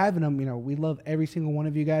start having them, you know, we love every single one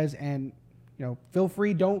of you guys. And, you know, feel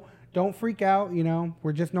free. Don't freak out. You know,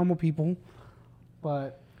 we're just normal people.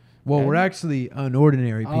 But we're actually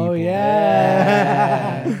unordinary people. Oh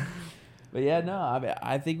yeah. But yeah, no,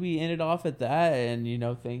 I think we ended off at that, and you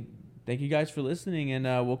know, thank you guys for listening, and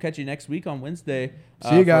we'll catch you next week on Wednesday.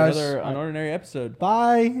 See you guys for another Unordinary episode.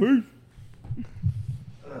 Bye.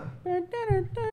 Peace.